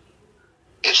 Yeah.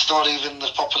 It's not even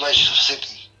the population of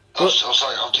Sydney. Oh,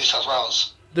 sorry, of New South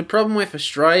Wales. The problem with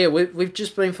Australia, we've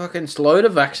just been fucking slow to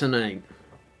vaccinate.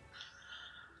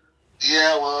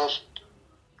 Yeah, well,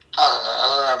 I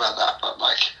don't know about that, but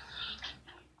like,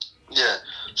 yeah,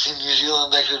 see, New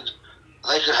Zealand, they could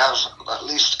have at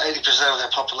least 80% of their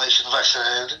population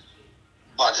vaccinated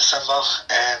by December,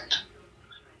 and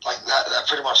like that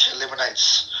pretty much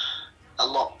eliminates a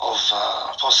lot of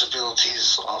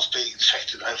possibilities of being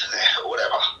infected over there or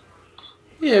whatever.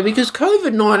 Yeah, because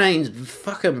COVID-19 is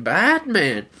fucking bad,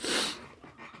 man.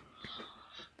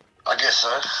 I guess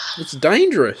so. It's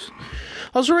dangerous.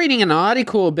 I was reading an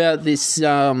article about this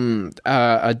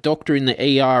a doctor in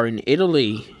the ER in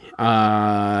Italy,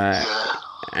 and I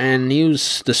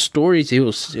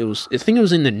think it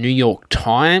was in the New York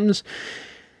Times,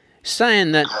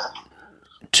 saying that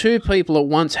 2 people at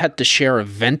once had to share a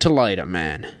ventilator,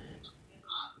 man.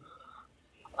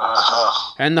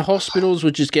 And the hospitals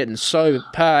were just getting so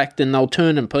packed, and they were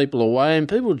turning people away, and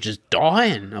people were just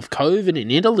dying of COVID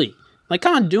in Italy. They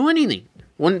can't do anything.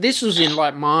 When this was in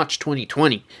like March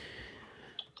 2020.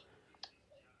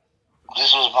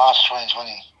 This was March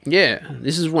 2020. Yeah,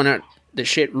 this is when the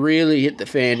shit really hit the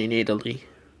fan in Italy.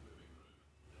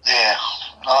 Yeah.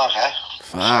 Oh, okay.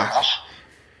 Fuck.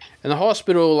 And the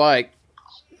hospital, like,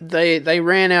 they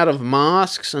ran out of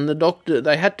masks, and the doctor,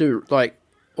 they had to, like,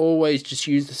 always just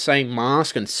use the same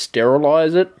mask and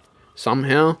sterilize it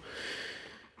somehow.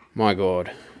 My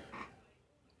God.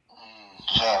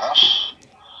 Fair enough.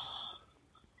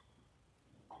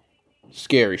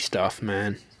 Scary stuff,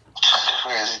 man.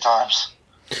 Crazy times.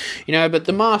 You know, but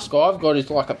the mask I've got is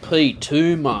like a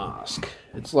P2 mask.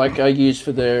 It's like I use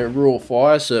for the Rural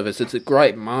Fire Service. It's a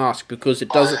great mask because it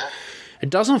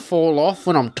doesn't fall off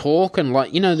when I'm talking.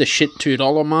 Like, you know the shit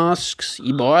 $2 masks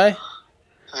you buy?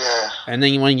 Yeah. And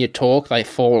then when you talk, they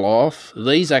fall off.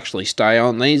 These actually stay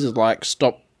on. These are like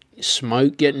stop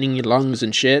smoke getting in your lungs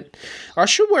and shit. I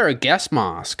should wear a gas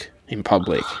mask in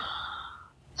public.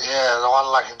 Yeah, the one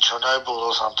like in Chernobyl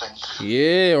or something.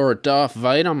 Yeah, or a Darth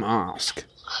Vader mask.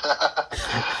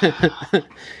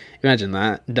 Imagine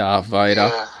that, Darth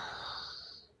Vader. Yeah.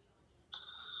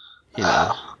 You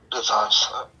know. Good times.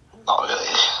 Not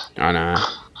really. I know.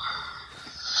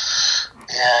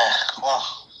 Yeah, well.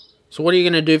 So what are you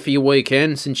going to do for your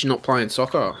weekend since you're not playing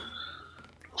soccer?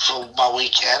 For my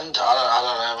weekend? I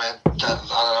don't know, man. I don't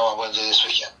know what I'm going to do this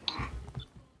weekend.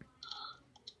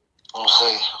 We'll see.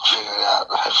 We'll figure it out.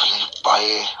 Hopefully by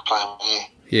ear. Play by ear.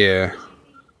 Yeah.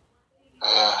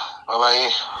 Yeah. What about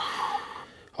you?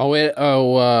 I'll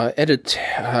edit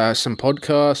some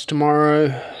podcasts tomorrow,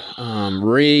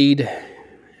 read,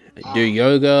 do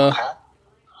yoga, okay.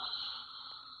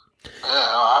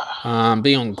 Yeah, alright.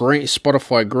 Be on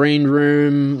Spotify Green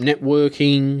Room,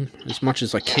 networking as much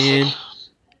as I can.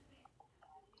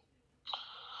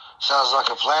 Sounds like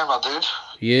a plan, my dude.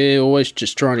 Yeah, always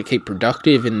just trying to keep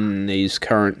productive in these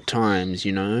current times,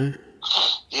 you know?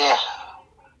 Yeah.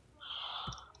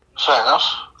 Fair enough.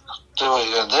 Do what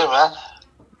you're going to do, man.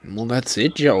 Well, that's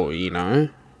it, Joel, you know?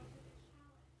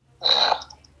 Yeah.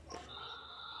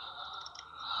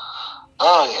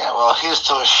 Oh, yeah, well, here's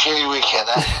to a shitty weekend,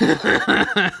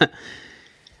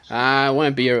 eh?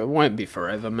 It won't be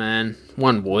forever, man.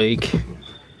 1 week.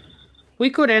 We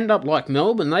could end up like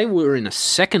Melbourne. They were in a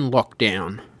second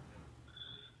lockdown.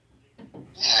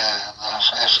 Yeah, no,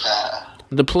 F that.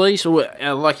 The police were,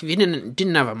 like, if you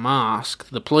didn't have a mask,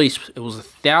 the police, it was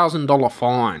 $1,000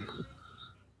 fine.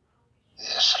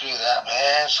 Yeah, screw that,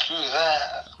 man. Screw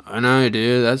that. I know,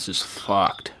 dude. That's just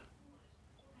fucked.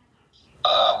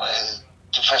 Oh, man.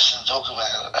 Depressing to talk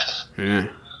about it. Yeah.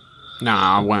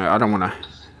 Nah, I don't want to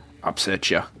upset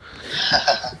you.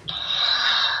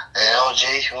 Yeah, OG.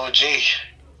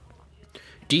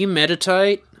 Do you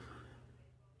meditate?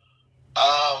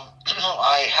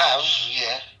 I have,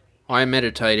 yeah. I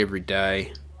meditate every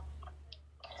day.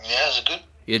 Yeah, is it good?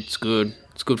 It's good.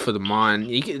 It's good for the mind.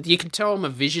 You can tell I'm a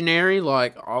visionary.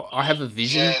 Like, I have a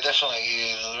vision. Yeah, definitely.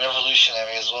 You're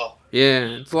revolutionary as well.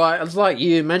 Yeah, it's like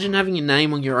you. Imagine having your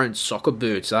name on your own soccer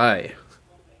boots, eh?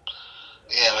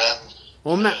 Yeah, man.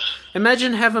 Well,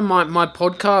 imagine having my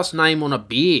podcast name on a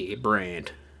beer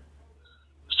brand.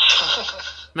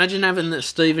 Imagine having the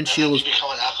Stephen Shields. You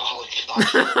become an alcoholic.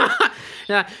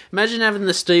 Yeah, imagine having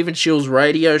the Stephen Shields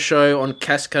radio show on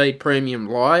Cascade Premium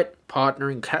Light,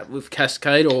 partnering with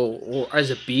Cascade or as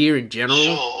a beer in general.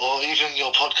 Sure, or even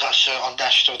your podcast show on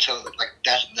national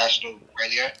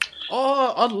radio.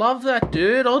 Oh, I'd love that,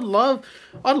 dude. I'd love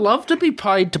to be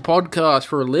paid to podcast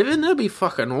for a living. That'd be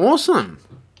fucking awesome.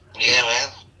 Yeah, man.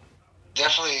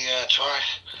 Definitely try.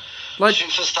 Like,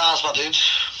 shoot for stars, my dude.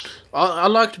 I'd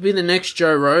like to be the next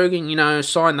Joe Rogan, you know,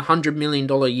 sign the $100 million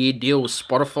a year deal with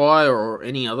Spotify or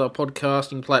any other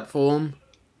podcasting platform.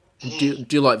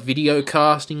 Do like video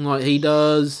casting like he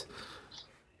does.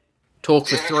 Talk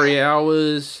for 3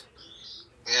 hours.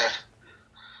 Yeah.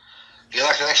 You're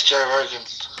like the next Joe Rogan.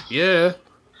 Yeah.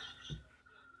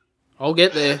 I'll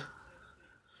get there.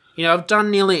 You know, I've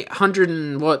done nearly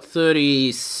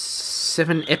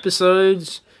 37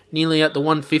 episodes, nearly at the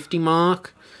 150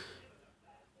 mark.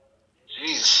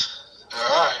 Jeez.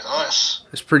 Alright, nice.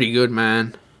 That's pretty good,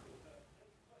 man.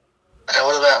 And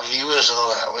what about viewers and all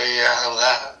that? Where you at with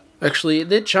that? Actually,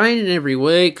 they're changing every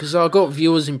week, because I've got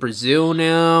viewers in Brazil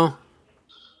now.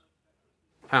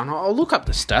 Hang on, I'll look up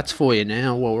the stats for you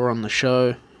now while we're on the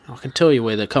show. I can tell you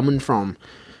where they're coming from.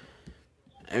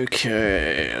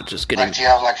 Okay, I'll just get like, do you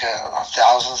have like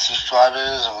 1,000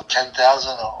 subscribers or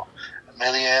 10,000 or a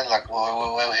million? Like,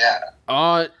 where we at?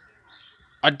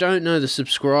 I don't know the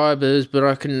subscribers, but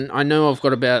I know I've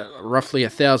got about roughly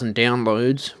 1,000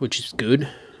 downloads, which is good.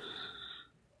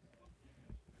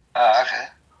 Oh, okay.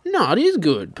 No, it is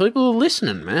good. People are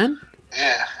listening, man.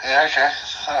 Yeah, okay.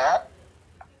 Alright.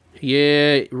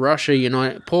 Yeah,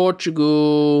 Russia,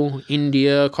 Portugal,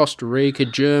 India, Costa Rica,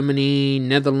 Germany,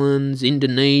 Netherlands,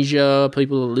 Indonesia,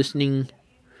 people are listening.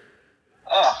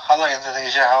 Oh, hello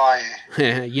Indonesia, how are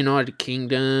you? United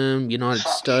Kingdom, United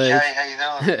States. UK, how you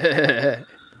doing?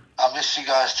 I miss you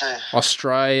guys too.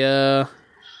 Australia.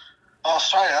 Oh,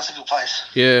 Australia, that's a good place.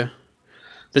 Yeah.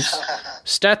 But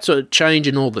stats are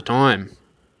changing all the time.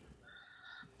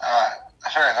 Alright,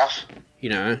 fair enough.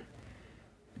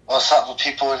 What's up with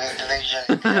people in Indonesia?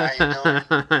 How you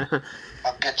doing?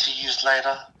 I'll get to you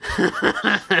later.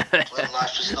 When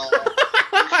life is normal.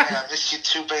 Okay, I miss you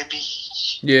too, baby.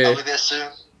 Yeah. I'll be there soon.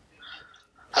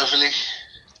 Hopefully.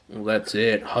 Well, that's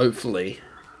it. Hopefully.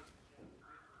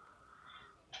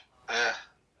 Yeah.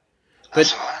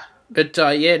 That's alright. But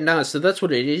so that's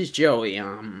what it is, Joey.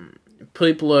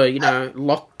 People are,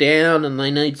 locked down and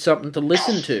they need something to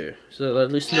listen to. So they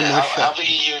listen to my show. How big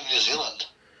are you in New Zealand?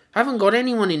 I haven't got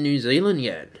anyone in New Zealand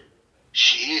yet.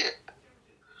 Shit.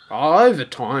 Oh, over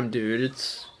time, dude.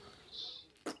 It's...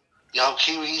 Yo,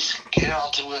 Kiwis, get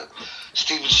on to it.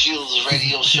 Stephen Shields'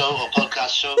 radio show or podcast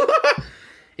show.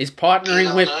 He's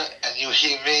partnering with... And you'll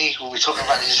hear me. We'll be talking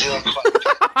about New Zealand quite a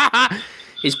bit.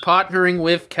 He's partnering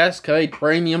with Cascade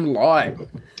Premium Light.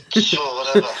 Sure,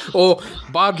 whatever. Or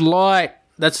Bud Light.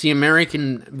 That's the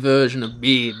American version of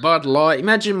beer. Bud Light.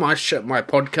 Imagine my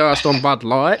podcast on Bud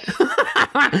Light.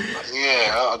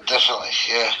 Yeah, definitely,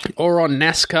 yeah. Or on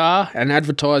NASCAR. An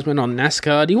advertisement on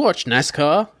NASCAR. Do you watch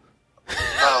NASCAR?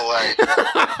 No way.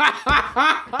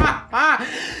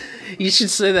 You should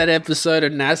see that episode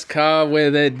of NASCAR where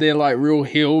they're like real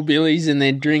hillbillies and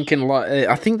they're drinking like...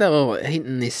 I think they were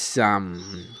eating this...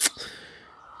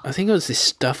 I think it was this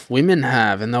stuff women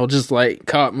have, and they were just like...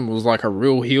 Cartman was like a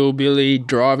real hillbilly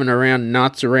driving around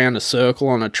nuts around a circle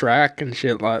on a track and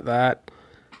shit like that.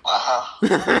 Uh-huh.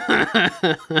 Yeah,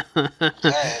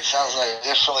 it sounds like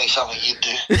definitely something you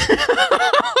do.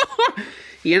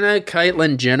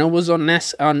 Caitlyn Jenner was on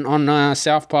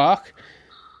South Park?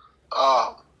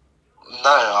 Oh,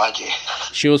 no idea.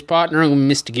 She was partnering with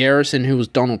Mr. Garrison, who was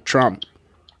Donald Trump.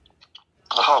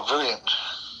 Oh, brilliant.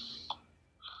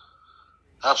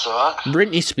 That's alright.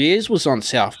 Britney Spears was on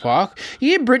South Park.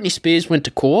 Yeah, Britney Spears went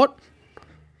to court.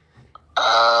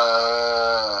 I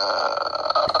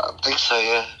think so,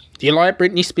 yeah. Do you like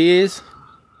Britney Spears?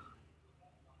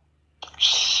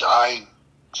 I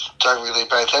don't really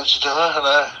pay attention to her,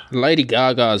 no. Lady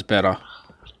Gaga's better.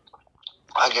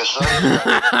 I guess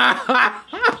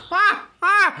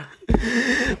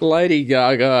so. Lady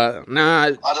Gaga. Nah. I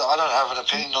don't have an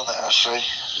opinion on that, actually.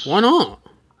 Why not?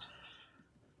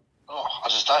 Oh, I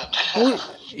just don't. Well,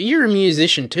 you're a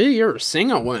musician too. You're a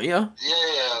singer, weren't you? Yeah.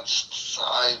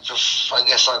 I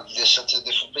guess I listen to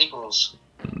different people's.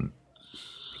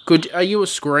 Are you a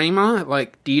screamer?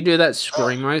 Like, do you do that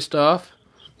screamo stuff?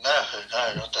 No,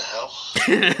 what the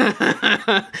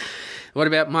hell? What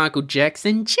about Michael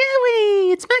Jackson?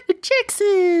 Joey, it's Michael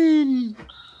Jackson.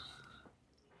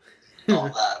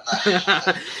 Not that,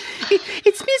 no.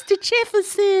 It's Mr.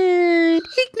 Jefferson.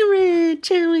 Ignorant,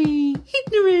 Joey.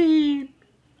 Ignorant.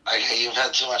 Okay, you've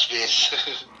had too much beer.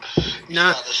 You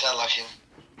Nah. starting to sound like him.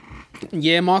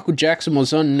 Yeah, Michael Jackson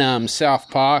was on South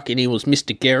Park and he was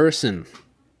Mr. Garrison.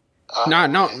 No,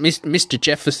 not Mr.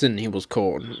 Jefferson, he was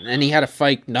called. And he had a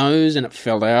fake nose and it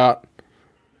fell out.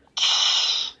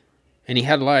 And he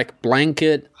had like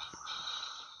blanket.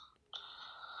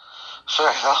 Fair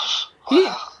enough. Wow.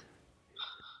 Yeah.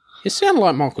 You sound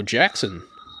like Michael Jackson.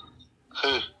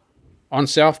 Who? On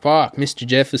South Park, Mr.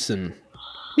 Jefferson.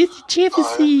 Mr.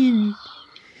 Jefferson!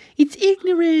 It's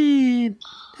ignorant!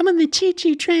 I'm on the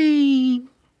choo-choo train!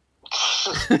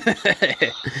 Sounds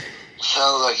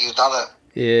like you've done it.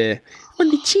 Yeah. On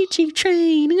the choo-choo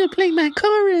train, I'm gonna play my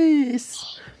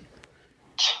chorus!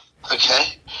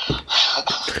 Okay.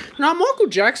 No, Michael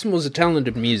Jackson was a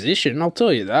talented musician, I'll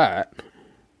tell you that.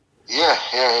 Yeah,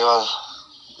 he was.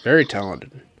 Very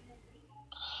talented.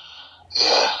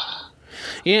 Yeah.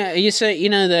 Yeah, you say,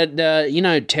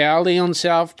 Towley on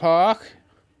South Park?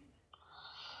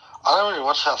 I don't really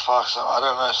watch South Park, so I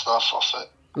don't know stuff off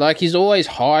it. Like, he's always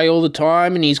high all the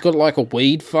time, and he's got, like, a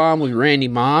weed farm with Randy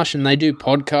Marsh, and they do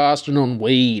podcasting on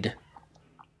weed.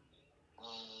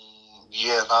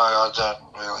 Yeah, no, I don't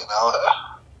really know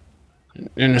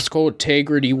it. And it's called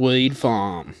Tegrity Weed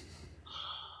Farm.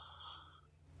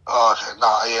 Oh, okay, no,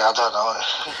 yeah, I don't know it.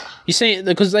 You see,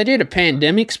 because they did a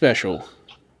pandemic special.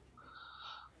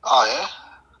 Oh, yeah?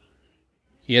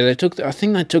 Yeah, I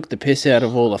think they took the piss out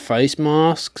of all the face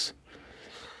masks.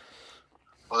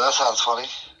 Well, that sounds funny.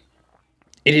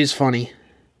 It is funny.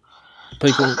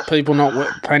 People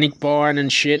not panic buying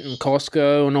and shit in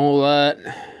Costco and all that.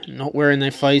 Not wearing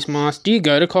their face masks. Do you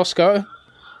go to Costco?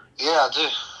 Yeah, I do.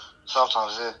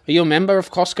 Sometimes, yeah. Are you a member of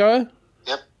Costco?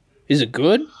 Yep. Is it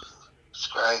good? It's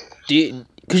great.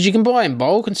 Because you can buy in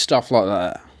bulk and stuff like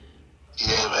that.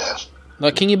 Yeah, man.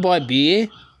 Like, can you buy beer?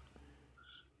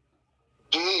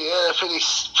 Beer, yeah, pretty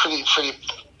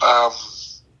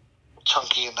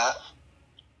chunky in that.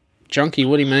 Chunky?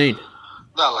 What do you mean?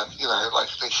 No, like, you know, like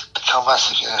they come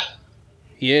massive, yeah.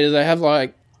 Yeah, do they have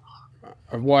like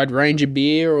a wide range of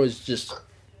beer, or is it just?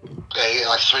 Yeah,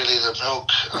 like 3 litre milk.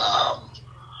 I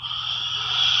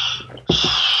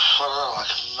don't know, like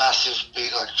massive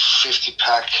big, like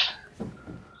 50-pack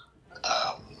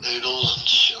noodles and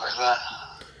shit like that.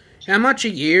 How much a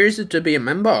year is it to be a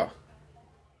member?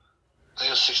 I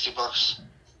think it's $60.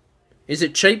 Is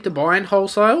it cheap to buy in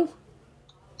wholesale?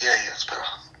 Yeah, it's better.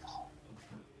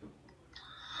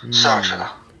 So much better.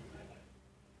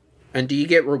 And do you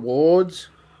get rewards?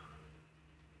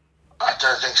 I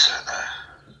don't think so, no.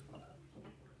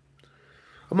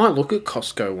 I might look at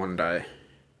Costco one day.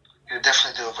 You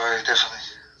definitely do it, very definitely.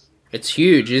 It's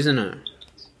huge, isn't it?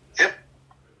 Yep.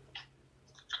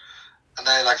 And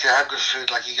they have good food.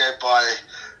 Like, you go buy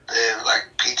their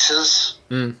like pizzas.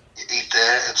 You eat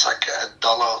there. It's like $1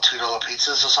 or $2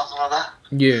 pizzas or something like that.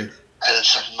 Yeah. And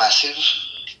it's like massive.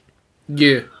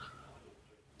 Yeah.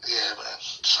 Yeah, man.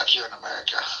 It's like you're in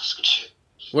America. It's good shit.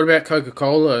 What about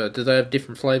Coca-Cola? Do they have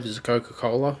different flavours of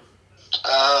Coca-Cola?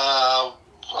 I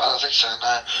don't think so,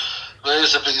 no. But it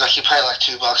is a big, like, you pay like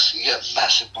 $2, you get a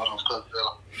massive bottle of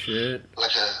Coca-Cola. Shit.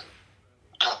 Like a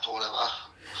cup or whatever.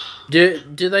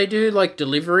 Do they do, like,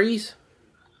 deliveries?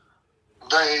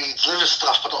 They deliver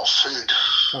stuff, but not food.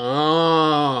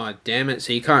 Oh, damn it.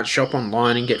 So you can't shop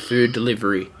online and get food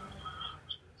delivery.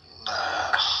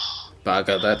 Nah.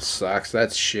 Bugger, that sucks.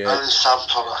 That's shit. Only some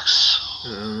products.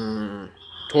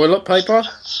 Toilet paper?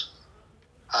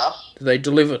 Huh? Do they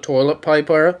deliver toilet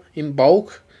paper in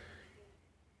bulk?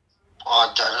 Oh,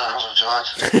 I don't know. I haven't tried.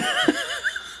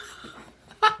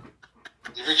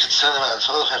 You'd be concerned about the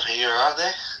toilet paper here, aren't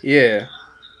they? Yeah.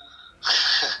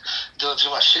 Doing too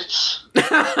much shits?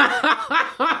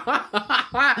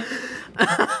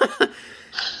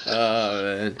 Oh,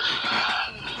 man.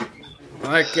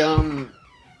 Like,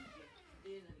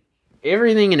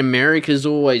 everything in America is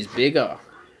always bigger.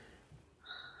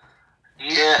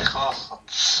 Yeah, well,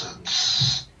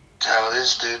 it's how it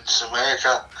is, dude. It's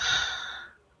America.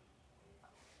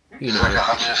 You There's like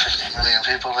 150 million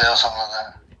people there or something like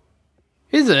that.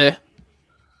 Is there?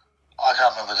 I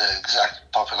can't remember the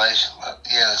exact population, but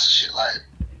yeah, there's shit like it.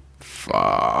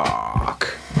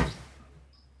 Fuck.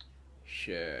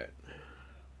 Shit.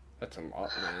 That's a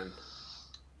lot, man.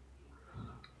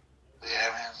 Yeah,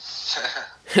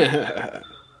 man.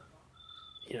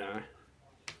 You know.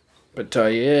 But,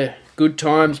 yeah. Good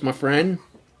times, my friend.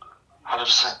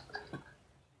 100%.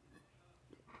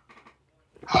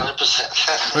 100%.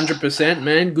 100%,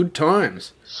 man. Good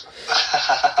times.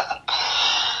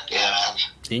 Yeah, man.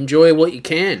 Enjoy what you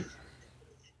can.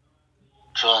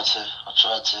 I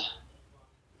tried to.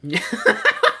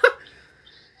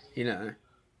 You know.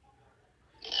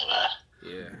 Yeah, man.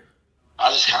 Yeah.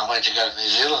 I just can't wait to go to New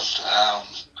Zealand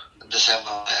in December,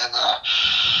 and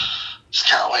just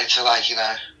can't wait to, like, you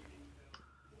know,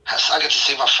 I get to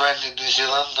see my friend in New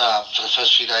Zealand for the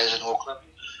first few days in Auckland.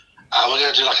 We're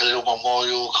going to do like a little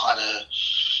memorial kind of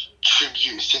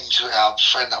tribute thing to our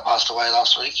friend that passed away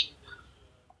last week.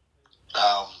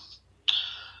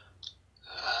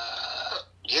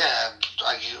 Yeah,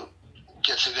 like you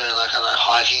get to go like, I don't know,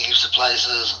 hiking heaps of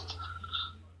places.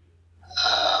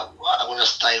 I'm going to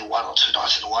stay 1 or 2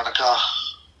 nights in Wanaka.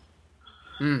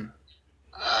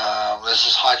 There's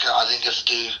this hike I didn't get to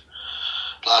do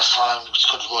last time. It's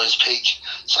called Roy's Peak.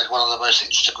 It's like one of the most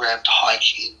Instagrammed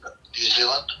hike in New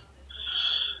Zealand.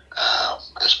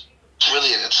 It's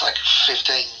brilliant. It's like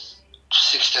 15,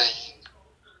 16,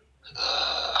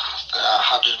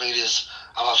 100 meters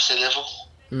above sea level.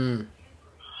 And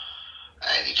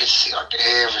you get to see like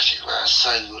everything, man. It's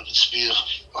so good. It's beautiful,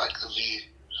 like the view.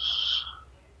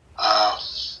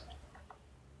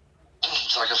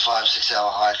 It's like a 5-6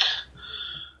 hour hike,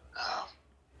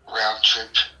 round trip,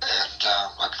 and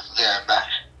like there and back.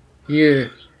 Yeah.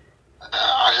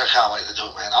 I can't wait to do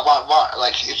it, man. I might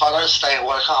like, if I don't stay at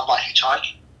work, I might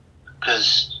hitchhike,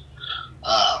 because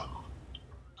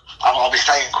I'll be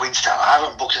staying in Queenstown. I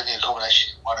haven't booked any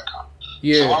accommodation in Wanaka.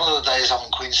 Yeah. So one of the days I'm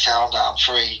in Queenstown that I'm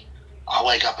free, I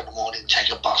wake up in the morning,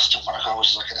 take a bus to Wanaka,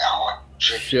 which is like an hour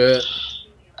trip. Shit.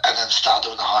 And then start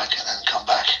doing the hike and then come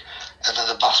back. And then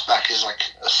the bus back is like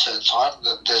a certain time.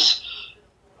 There's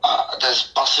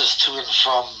buses to and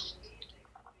from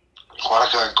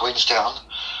Quantico and Queenstown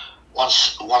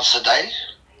once a day.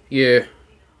 Yeah.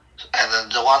 And then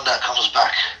the one that comes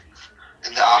back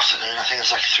in the afternoon, I think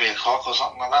it's like 3 o'clock or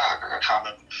something like that. I can't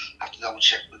remember. I have to double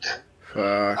check with them.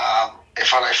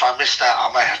 If I miss that,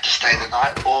 I may have to stay the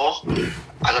night, or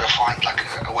I gotta find like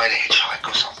a way to hitchhike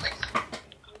or something.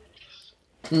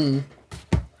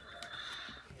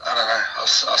 I don't know.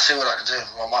 I'll see what I can do.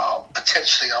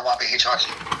 Potentially, I might be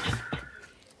hitchhiking.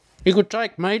 You could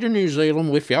take me to New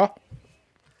Zealand with you.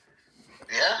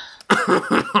 Yeah?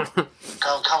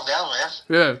 Come down, man.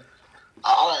 Yeah.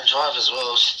 I don't drive as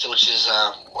well, which is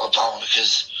a problem,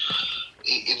 because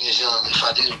in New Zealand, if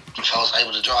I was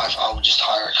able to drive, I would just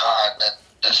hire a car, and then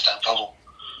that's no problem.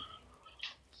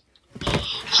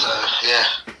 So, yeah.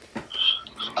 I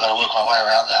gotta work my way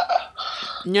around that.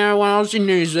 No, when I was in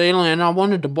New Zealand, I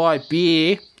wanted to buy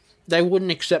beer. They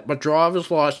wouldn't accept my driver's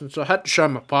license, so I had to show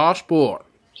my passport.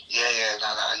 Yeah, no,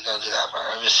 you gotta do that, bro.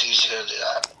 Overseas, you gotta do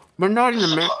that. But not in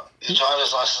America. Your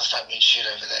driver's license don't mean shit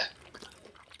over there.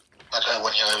 Like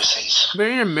when you're overseas. But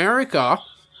in America,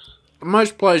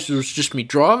 most places was just me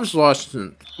driver's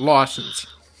license. Yeah, I don't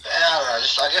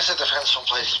know. I guess it depends from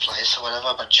place to place or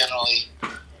whatever, but generally,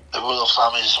 the rule of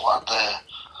thumb is what the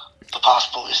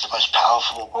passport is the most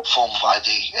powerful form of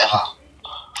ID ever.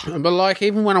 But like,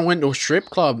 even when I went to a strip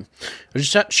club, I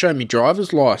just had to show me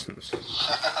driver's license.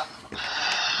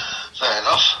 Fair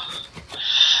enough.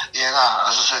 Yeah, no,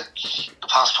 as I said, the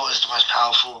passport is the most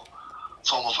powerful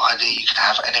form of ID you can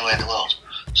have anywhere in the world.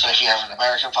 So if you have an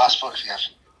American passport, if you have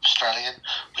Australian,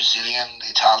 Brazilian,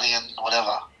 Italian,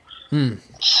 whatever,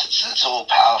 it's all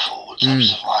powerful in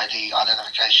terms of ID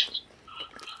identification.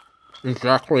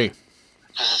 Exactly.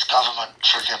 Because it's government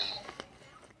freaking,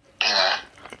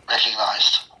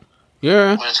 recognised.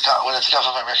 Yeah. When it's government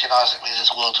recognised, it means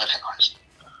it's world recognised.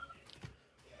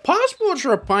 Passports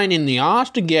are a pain in the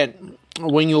arse to get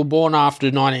when you were born after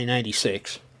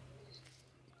 1986.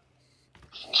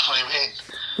 What do you mean?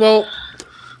 Well,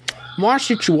 my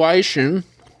situation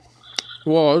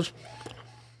was,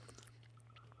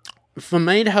 for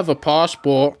me to have a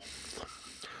passport,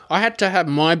 I had to have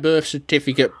my birth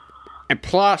certificate and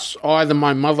plus either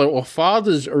my mother or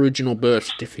father's original birth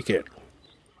certificate.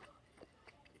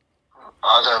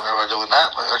 I don't remember doing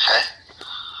that, but okay.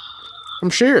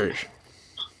 I'm serious.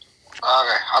 Okay,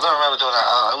 I don't remember doing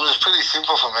that. It was pretty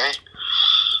simple for me.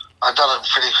 I done it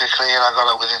pretty quickly and I got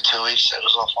it within 2 weeks, so it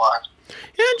was all fine.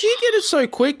 How did you get it so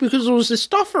quick? Because there was this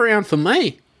stuff around for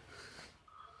me.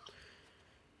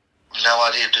 No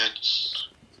idea, dude.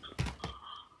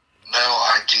 No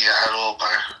idea at all, bro.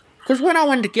 Because when I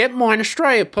went to get mine,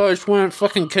 Australia Post weren't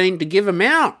fucking keen to give them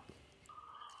out.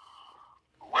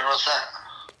 When was that?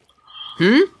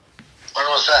 When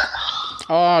was that?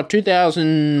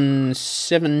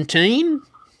 2017?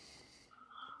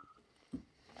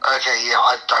 Okay, yeah,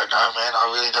 I don't know, man. I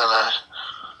really don't know.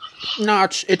 No,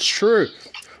 it's true.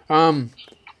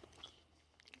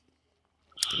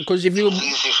 Because if you... It was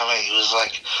easy for me. It was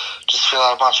like, just fill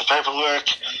out a bunch of paperwork,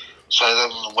 show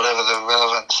them whatever the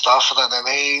relevant stuff that they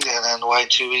need, and then wait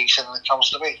 2 weeks and it comes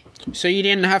to me. So you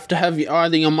didn't have to have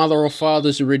either your mother or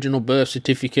father's original birth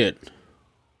certificate?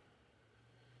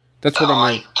 That's what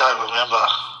I mean. I don't remember.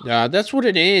 Yeah, that's what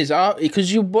it is.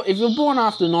 Because if you're born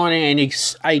after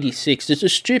 1986, it's a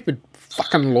stupid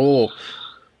fucking law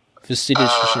for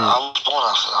citizenship. I was born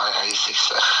after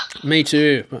 1986. Me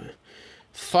too. But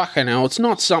fucking hell, it's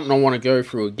not something I want to go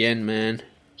through again, man.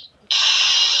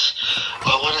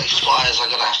 Well, when it expires, I'm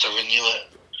going to have to renew it.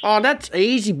 Oh, that's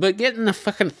easy, but getting the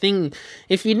fucking thing,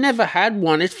 if you never had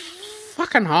one, it's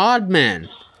fucking hard, man.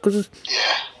 Yeah.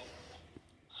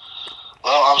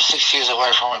 Well, I'm 6 years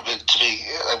away from it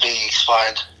being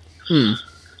expired. So,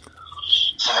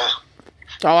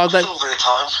 still a bit of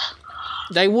time.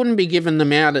 They wouldn't be giving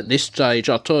them out at this stage,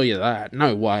 I'll tell you that.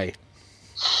 No way.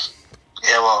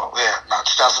 Yeah,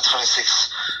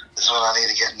 2026 is when I need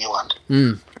to get a new one.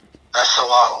 That's a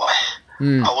while away.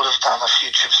 I would have done a few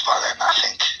trips by then, I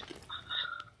think.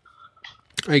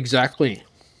 Exactly.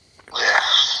 Yeah.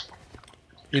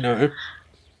 You know.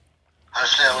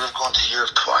 Hopefully I would have gone to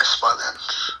Europe twice by then.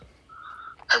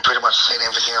 And pretty much seen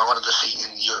everything I wanted to see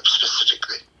in Europe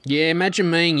specifically. Yeah, imagine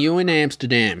me and you in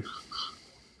Amsterdam.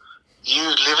 You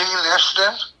living in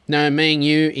Amsterdam? No, me and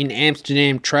you in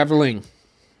Amsterdam travelling.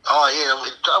 Oh, yeah,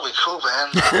 that'd be cool, man.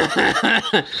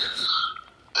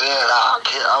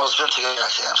 I was meant to go to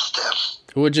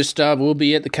Amsterdam. We'll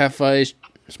be at the cafes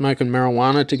smoking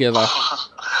marijuana together.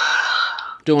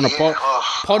 Doing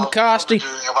podcasting. I'll be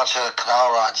doing a bunch of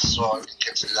canal rides as well. We can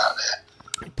get to do that there.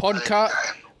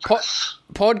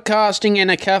 Podcasting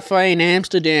in a cafe in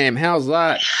Amsterdam. How's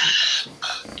that?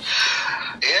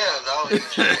 Yeah, that'll be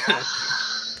good.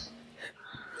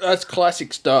 That's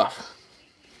classic stuff.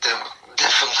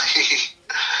 Definitely.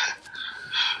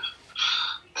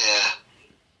 Yeah.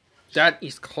 That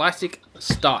is classic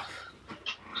stuff.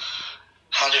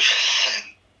 100%.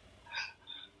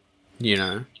 You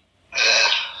know. Yeah.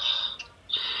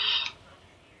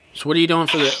 So what are you doing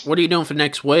for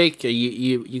next week? Are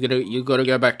you gotta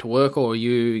go back to work, or are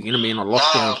you gonna be in a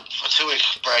lockdown? No, a 2-week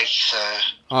break. So.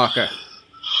 Oh, okay.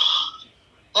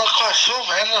 Not quite sure,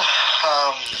 man.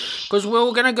 Because we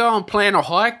were gonna go and plan a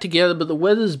hike together, but the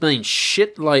weather's been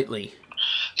shit lately.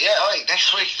 Yeah,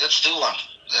 next week let's do one.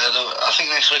 I think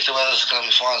next week the weather's gonna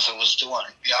be fine, so let's do one.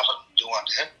 Be up and do one.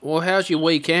 Yeah. Well, how's your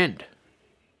weekend?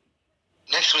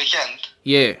 Next weekend.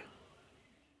 Yeah.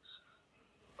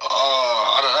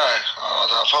 Oh, I don't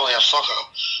know. I'll probably have soccer.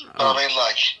 But I mean,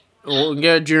 like... Well, we can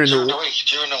go during the week.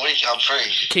 During the week, I'm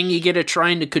free. Can you get a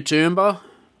train to Katoomba?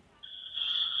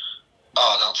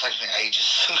 Oh, that'll take me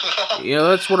ages. Yeah,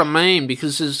 that's what I mean,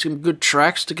 because there's some good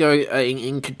tracks to go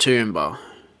in Katoomba.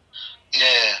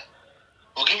 Yeah.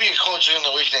 We'll give you a call during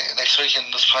the week next week and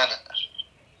let's plan it.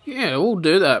 Yeah, we'll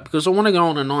do that, because I want to go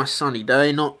on a nice sunny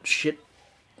day, not shit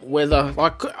weather.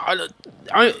 Like,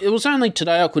 it was only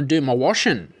today I could do my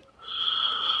washing.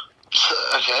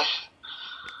 Okay.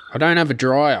 I don't have a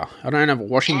dryer. I don't have a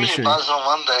washing machine. Give me a buzz on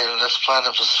Monday and let's plan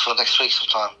it for next week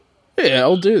sometime. Yeah,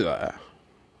 I'll do that.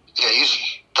 Yeah,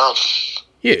 easy. Done.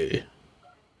 Yeah.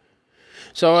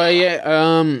 So,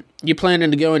 you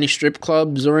planning to go any strip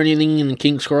clubs or anything in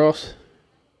King's Cross?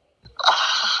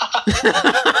 No,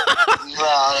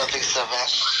 I don't think so,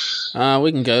 man.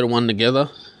 We can go to one together.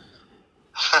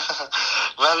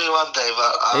 Maybe one day,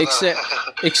 but I'm not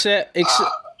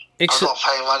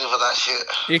paying money for that shit.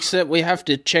 Except we have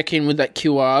to check in with that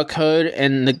QR code,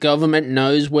 and the government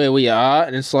knows where we are,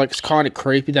 and it's kind of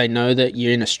creepy. They know that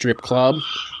you're in a strip club.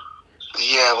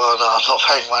 Yeah, well, no, I'm not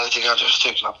paying money to go to a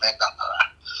strip club, man.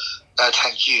 No,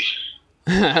 thank you.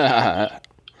 Yeah.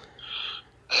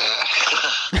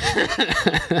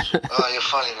 Oh, you're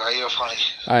funny, bro. You're funny.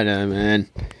 I know, man.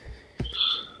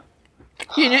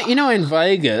 You know, in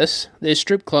Vegas, there's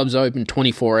strip clubs open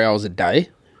 24 hours a day.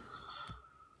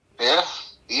 Yeah?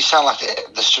 You sound like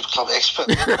the strip club expert.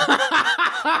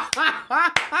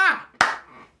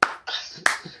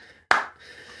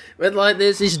 But, like,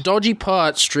 there's this dodgy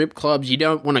part strip clubs you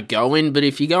don't want to go in, but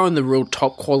if you go in the real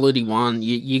top quality one,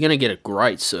 you're going to get a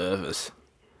great service.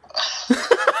 I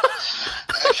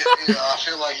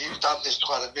feel like you've done this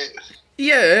quite a bit.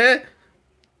 Yeah.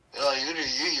 Oh,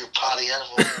 you're a party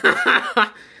animal.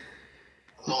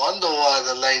 No wonder why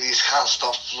the ladies can't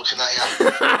stop looking at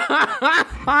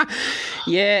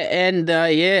you. Yeah, and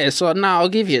so no, I'll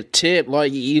give you a tip.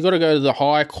 Like, you got to go to the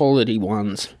high quality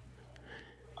ones.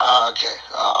 Okay.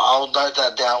 I'll note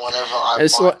that down whenever I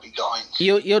might be going.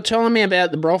 You're telling me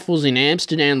about the brothels in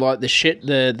Amsterdam, like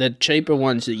the cheaper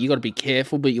ones that you got to be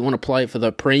careful, but you want to play for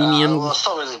the premium. Well, it's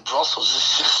not really brothels.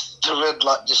 It's just the red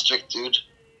light district, dude.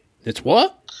 It's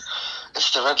what? It's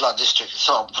the red light district. It's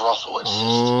not a brothel. It's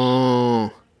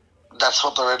just... That's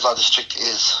what the red light district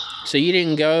is. So you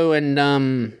didn't go and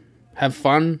have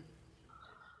fun?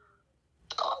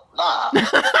 Nah.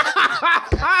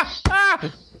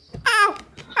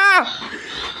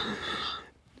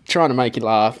 Trying to make you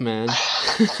laugh, man.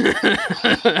 You're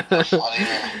funny,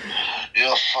 man.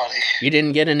 You're funny. You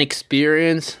didn't get an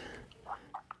experience?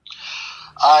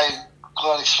 I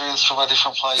got experience from a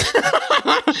different place.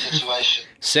 Situation.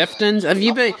 Sefton's? Have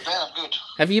you been? I'm good.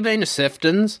 Have you been to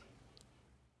Sefton's?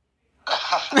 I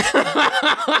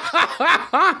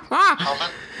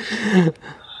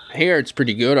hear it's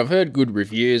pretty good. I've heard good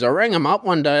reviews. I rang them up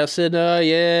one day. I said, are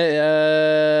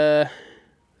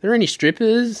there any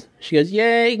strippers? She goes,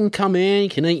 yeah, you can come in, you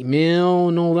can eat your meal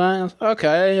and all that. I was,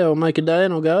 okay, I'll make a day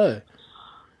and I'll go.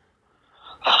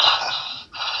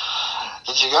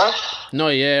 Did you go? Not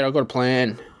yet, I've got a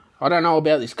plan. I don't know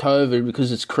about this COVID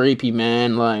because it's creepy,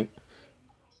 man. Like,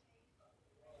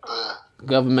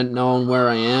 government knowing where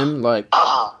I am, like,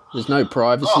 there's no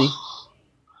privacy.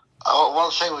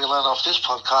 One thing we learned off this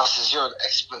podcast is you're an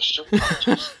expert strip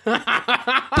club.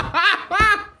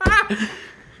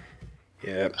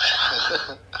 Yeah.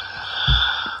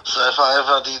 So if I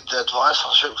ever need advice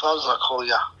on strip clubs, I'll call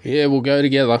you. Yeah, we'll go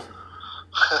together.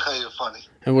 You're funny.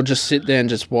 And we'll just sit there and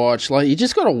just watch. Like, you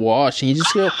just gotta watch, and you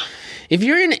just go. If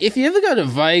you ever go to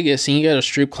Vegas and you go to a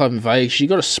strip club in Vegas, you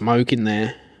gotta smoke in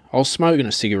there. I was smoking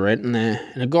a cigarette in there,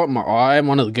 and it got in my eye, and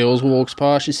one of the girls walks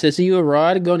past. She says, are you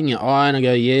alright? It got in your eye, and I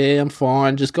go, yeah, I'm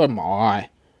fine. Just got in my eye.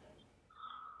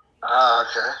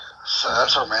 Okay. So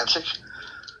that's romantic.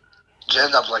 Did you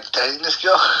end up, like, dating this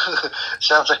girl?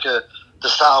 Sounds like the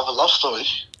start of a love story.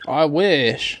 I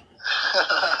wish.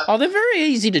 Oh, they're very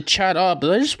easy to chat up, but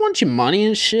they just want your money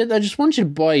and shit. They just want you to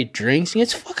buy your drinks.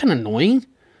 It's fucking annoying.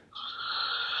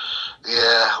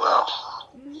 Yeah, well,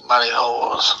 money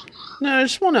whores. No,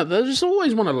 they just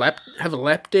always want to have a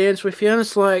lap dance with you, and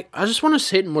it's like, I just want to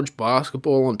sit and watch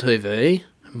basketball on TV.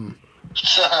 You're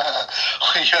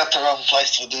at the wrong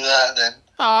place to do that, then.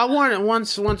 I want it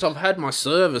once I've had my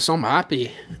service, I'm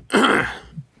happy. Yeah,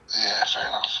 fair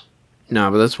enough. No,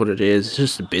 but that's what it is. It's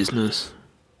just a business.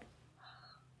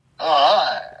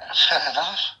 Alright, fair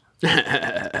enough.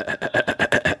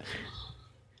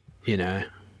 You know.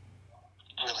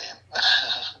 Brilliant.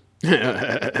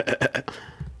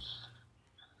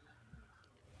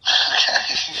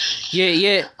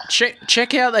 Yeah.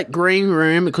 Check out that green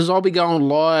room, because I'll be going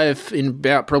live in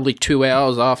about probably 2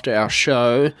 hours after our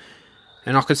show,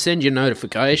 and I can send you a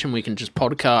notification. We can just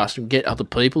podcast and get other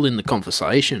people in the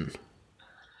conversation.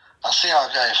 I'll see how I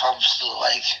go if I'm still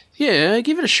awake. Yeah,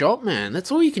 give it a shot, man.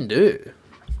 That's all you can do.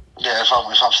 Yeah, if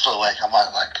I'm still awake, I might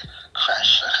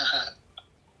crash.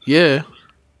 Yeah.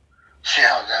 See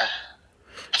how I go.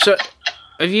 So,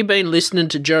 have you been listening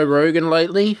to Joe Rogan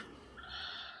lately?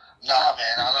 Nah,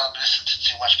 man, I don't listen to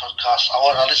too much podcasts.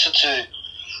 I listen to...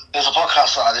 There's a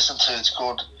podcast that I listen to. It's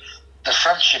called The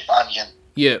Friendship Onion.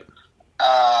 Yeah.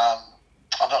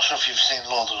 I'm not sure if you've seen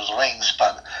Lord of the Rings,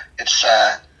 but it's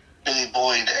Billy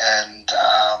Boyd and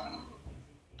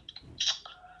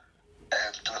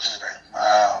what's his name?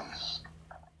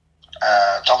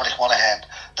 Dominic Monaghan,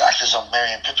 the actors of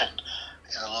Merry and Pippin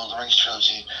in the Lord of the Rings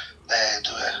trilogy. They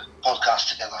do a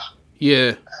podcast together. Yeah.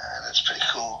 And it's pretty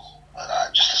cool. And I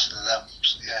just listen to them,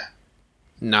 so yeah.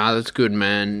 Nah, that's good,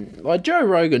 man. Like, Joe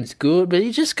Rogan's good, but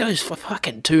he just goes for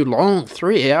fucking too long.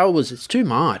 3 hours, it's too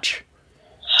much.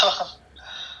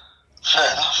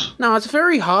 Fair enough. No, it's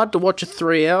very hard to watch a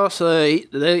 3 hour, so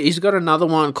he's got another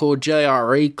one called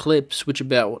JRE Clips, which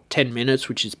about 10 minutes,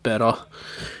 which is better.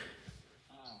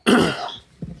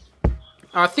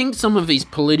 I think some of his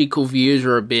political views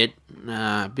are a bit,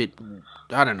 I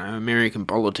don't know, American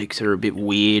politics are a bit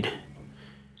weird.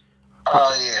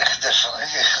 Oh, yeah, definitely.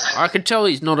 I can tell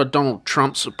he's not a Donald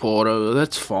Trump supporter, but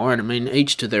that's fine. I mean,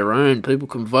 each to their own. People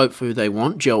can vote for who they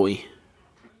want, Joey.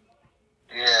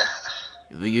 Yeah.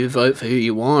 You vote for who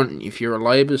you want. If you're a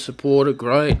Labour supporter,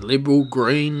 great. Liberal,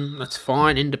 Green, that's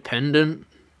fine. Independent,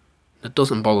 that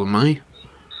doesn't bother me.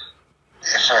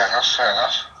 Yeah, fair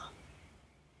enough.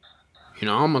 You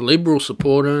know, I'm a Liberal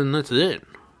supporter, and that's it.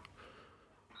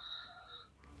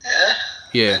 Yeah?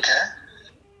 Yeah. Okay.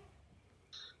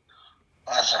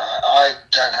 That's alright. I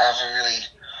don't have a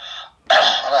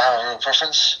real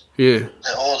preference. Yeah.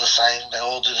 They're all the same. They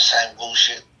all do the same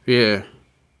bullshit. Yeah.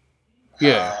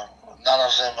 Yeah. None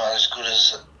of them are as good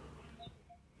as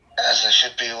they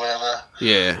should be or whatever.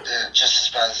 Yeah. They're just as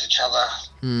bad as each other.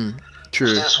 True.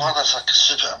 If there's one that's like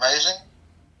super amazing,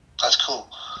 that's cool.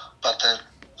 But there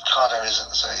kind of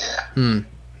isn't, so yeah.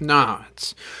 No,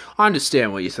 I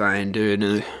understand what you're saying,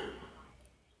 dude.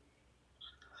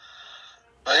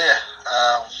 But yeah,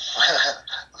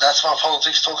 that's my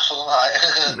politics talk for the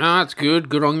night. No, it's good.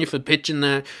 Good on you for pitching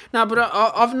that. No, but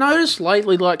I've noticed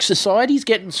lately, like, society's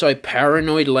getting so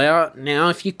paranoid now.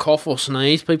 If you cough or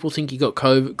sneeze, people think you got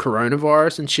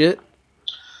coronavirus and shit.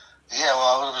 Yeah, well,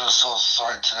 I would have been a sore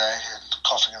throat today and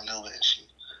coughing a little bit and shit.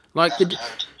 Like,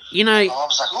 you know... My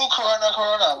mom's like, oh, corona.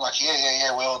 I'm like,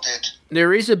 yeah, we're all dead.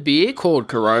 There is a beer called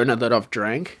Corona that I've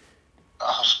drank.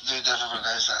 Oh, dude, everyone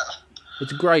knows that.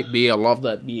 It's a great beer. I love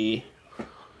that beer.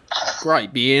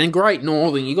 Great beer. And Great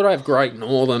Northern. You got to have Great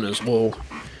Northern as well.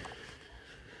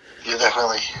 Yeah,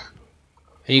 definitely.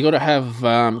 And you got to have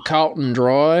Carlton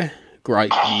Dry. Great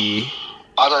beer.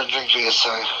 I don't drink beer, so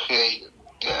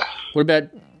yeah. What about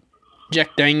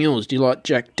Jack Daniels? Do you like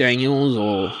Jack Daniels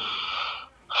or?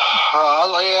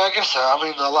 Yeah, I guess so. I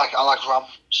mean, I like rum,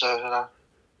 so you know.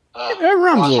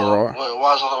 Rum's alright.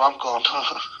 Why is all the rum gone?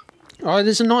 Oh,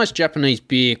 there's a nice Japanese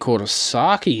beer called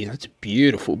Asahi. That's a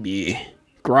beautiful beer.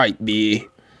 Great beer.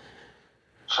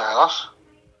 Fair enough.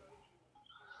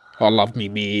 I love me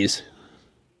beers.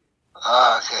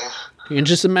 Okay. You can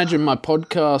just imagine my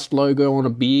podcast logo on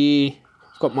a beer.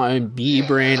 I've got my own beer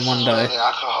brand one day. The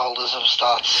alcoholism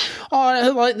starts.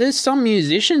 Oh, like, there's some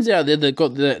musicians out there that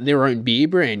got their own beer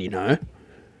brand, you know.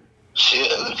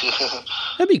 Shit.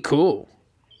 That'd be cool.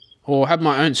 Or have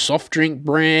my own soft drink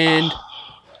brand.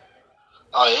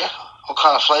 Oh, yeah? What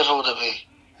kind of flavour would it be?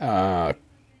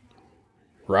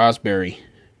 Raspberry.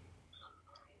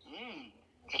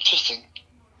 Interesting.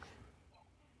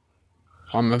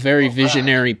 I'm a very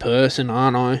visionary person,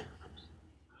 aren't I?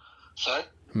 Sorry?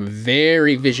 I'm a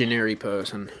very visionary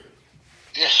person.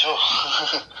 Yeah, sure.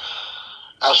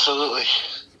 Absolutely.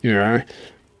 You know?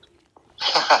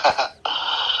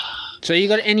 So you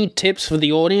got any tips for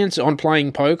the audience on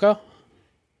playing poker?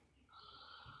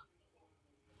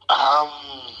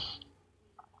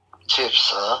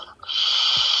 Tips,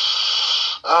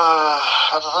 I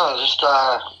don't know, just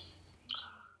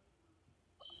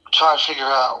try and figure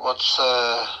out what's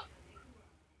the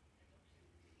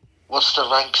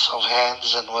ranks of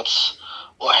hands and what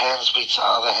hands beats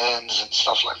other hands and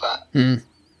stuff like that.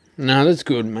 No, that's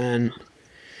good, man.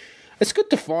 It's good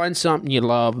to find something you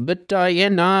love. But,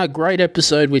 great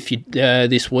episode with you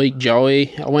this week,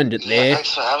 Joey. I went it there.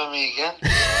 Thanks for having me again.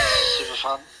 Super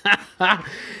fun.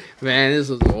 Man, this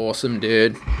was awesome,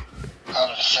 dude.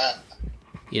 100%.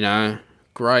 You know,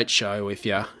 great show with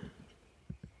you. Yeah,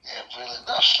 brilliant.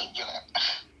 Absolutely brilliant.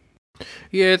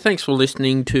 Yeah, thanks for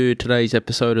listening to today's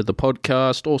episode of the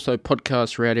podcast. Also,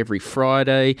 podcasts are out every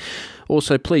Friday.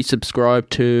 Also, please subscribe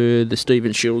to the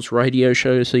Stephen Shields radio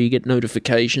show so you get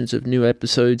notifications of new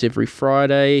episodes every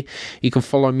Friday. You can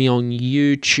follow me on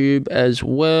YouTube as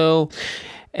well.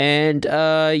 And,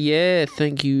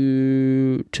 thank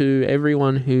you to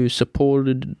everyone who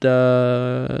supported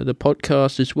the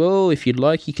podcast as well. If you'd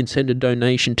like, you can send a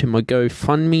donation to my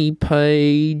GoFundMe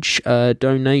page.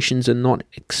 Donations are not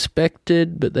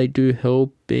expected, but they do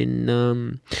help in,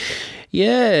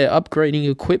 upgrading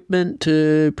equipment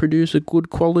to produce a good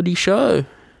quality show.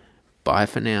 Bye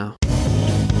for now.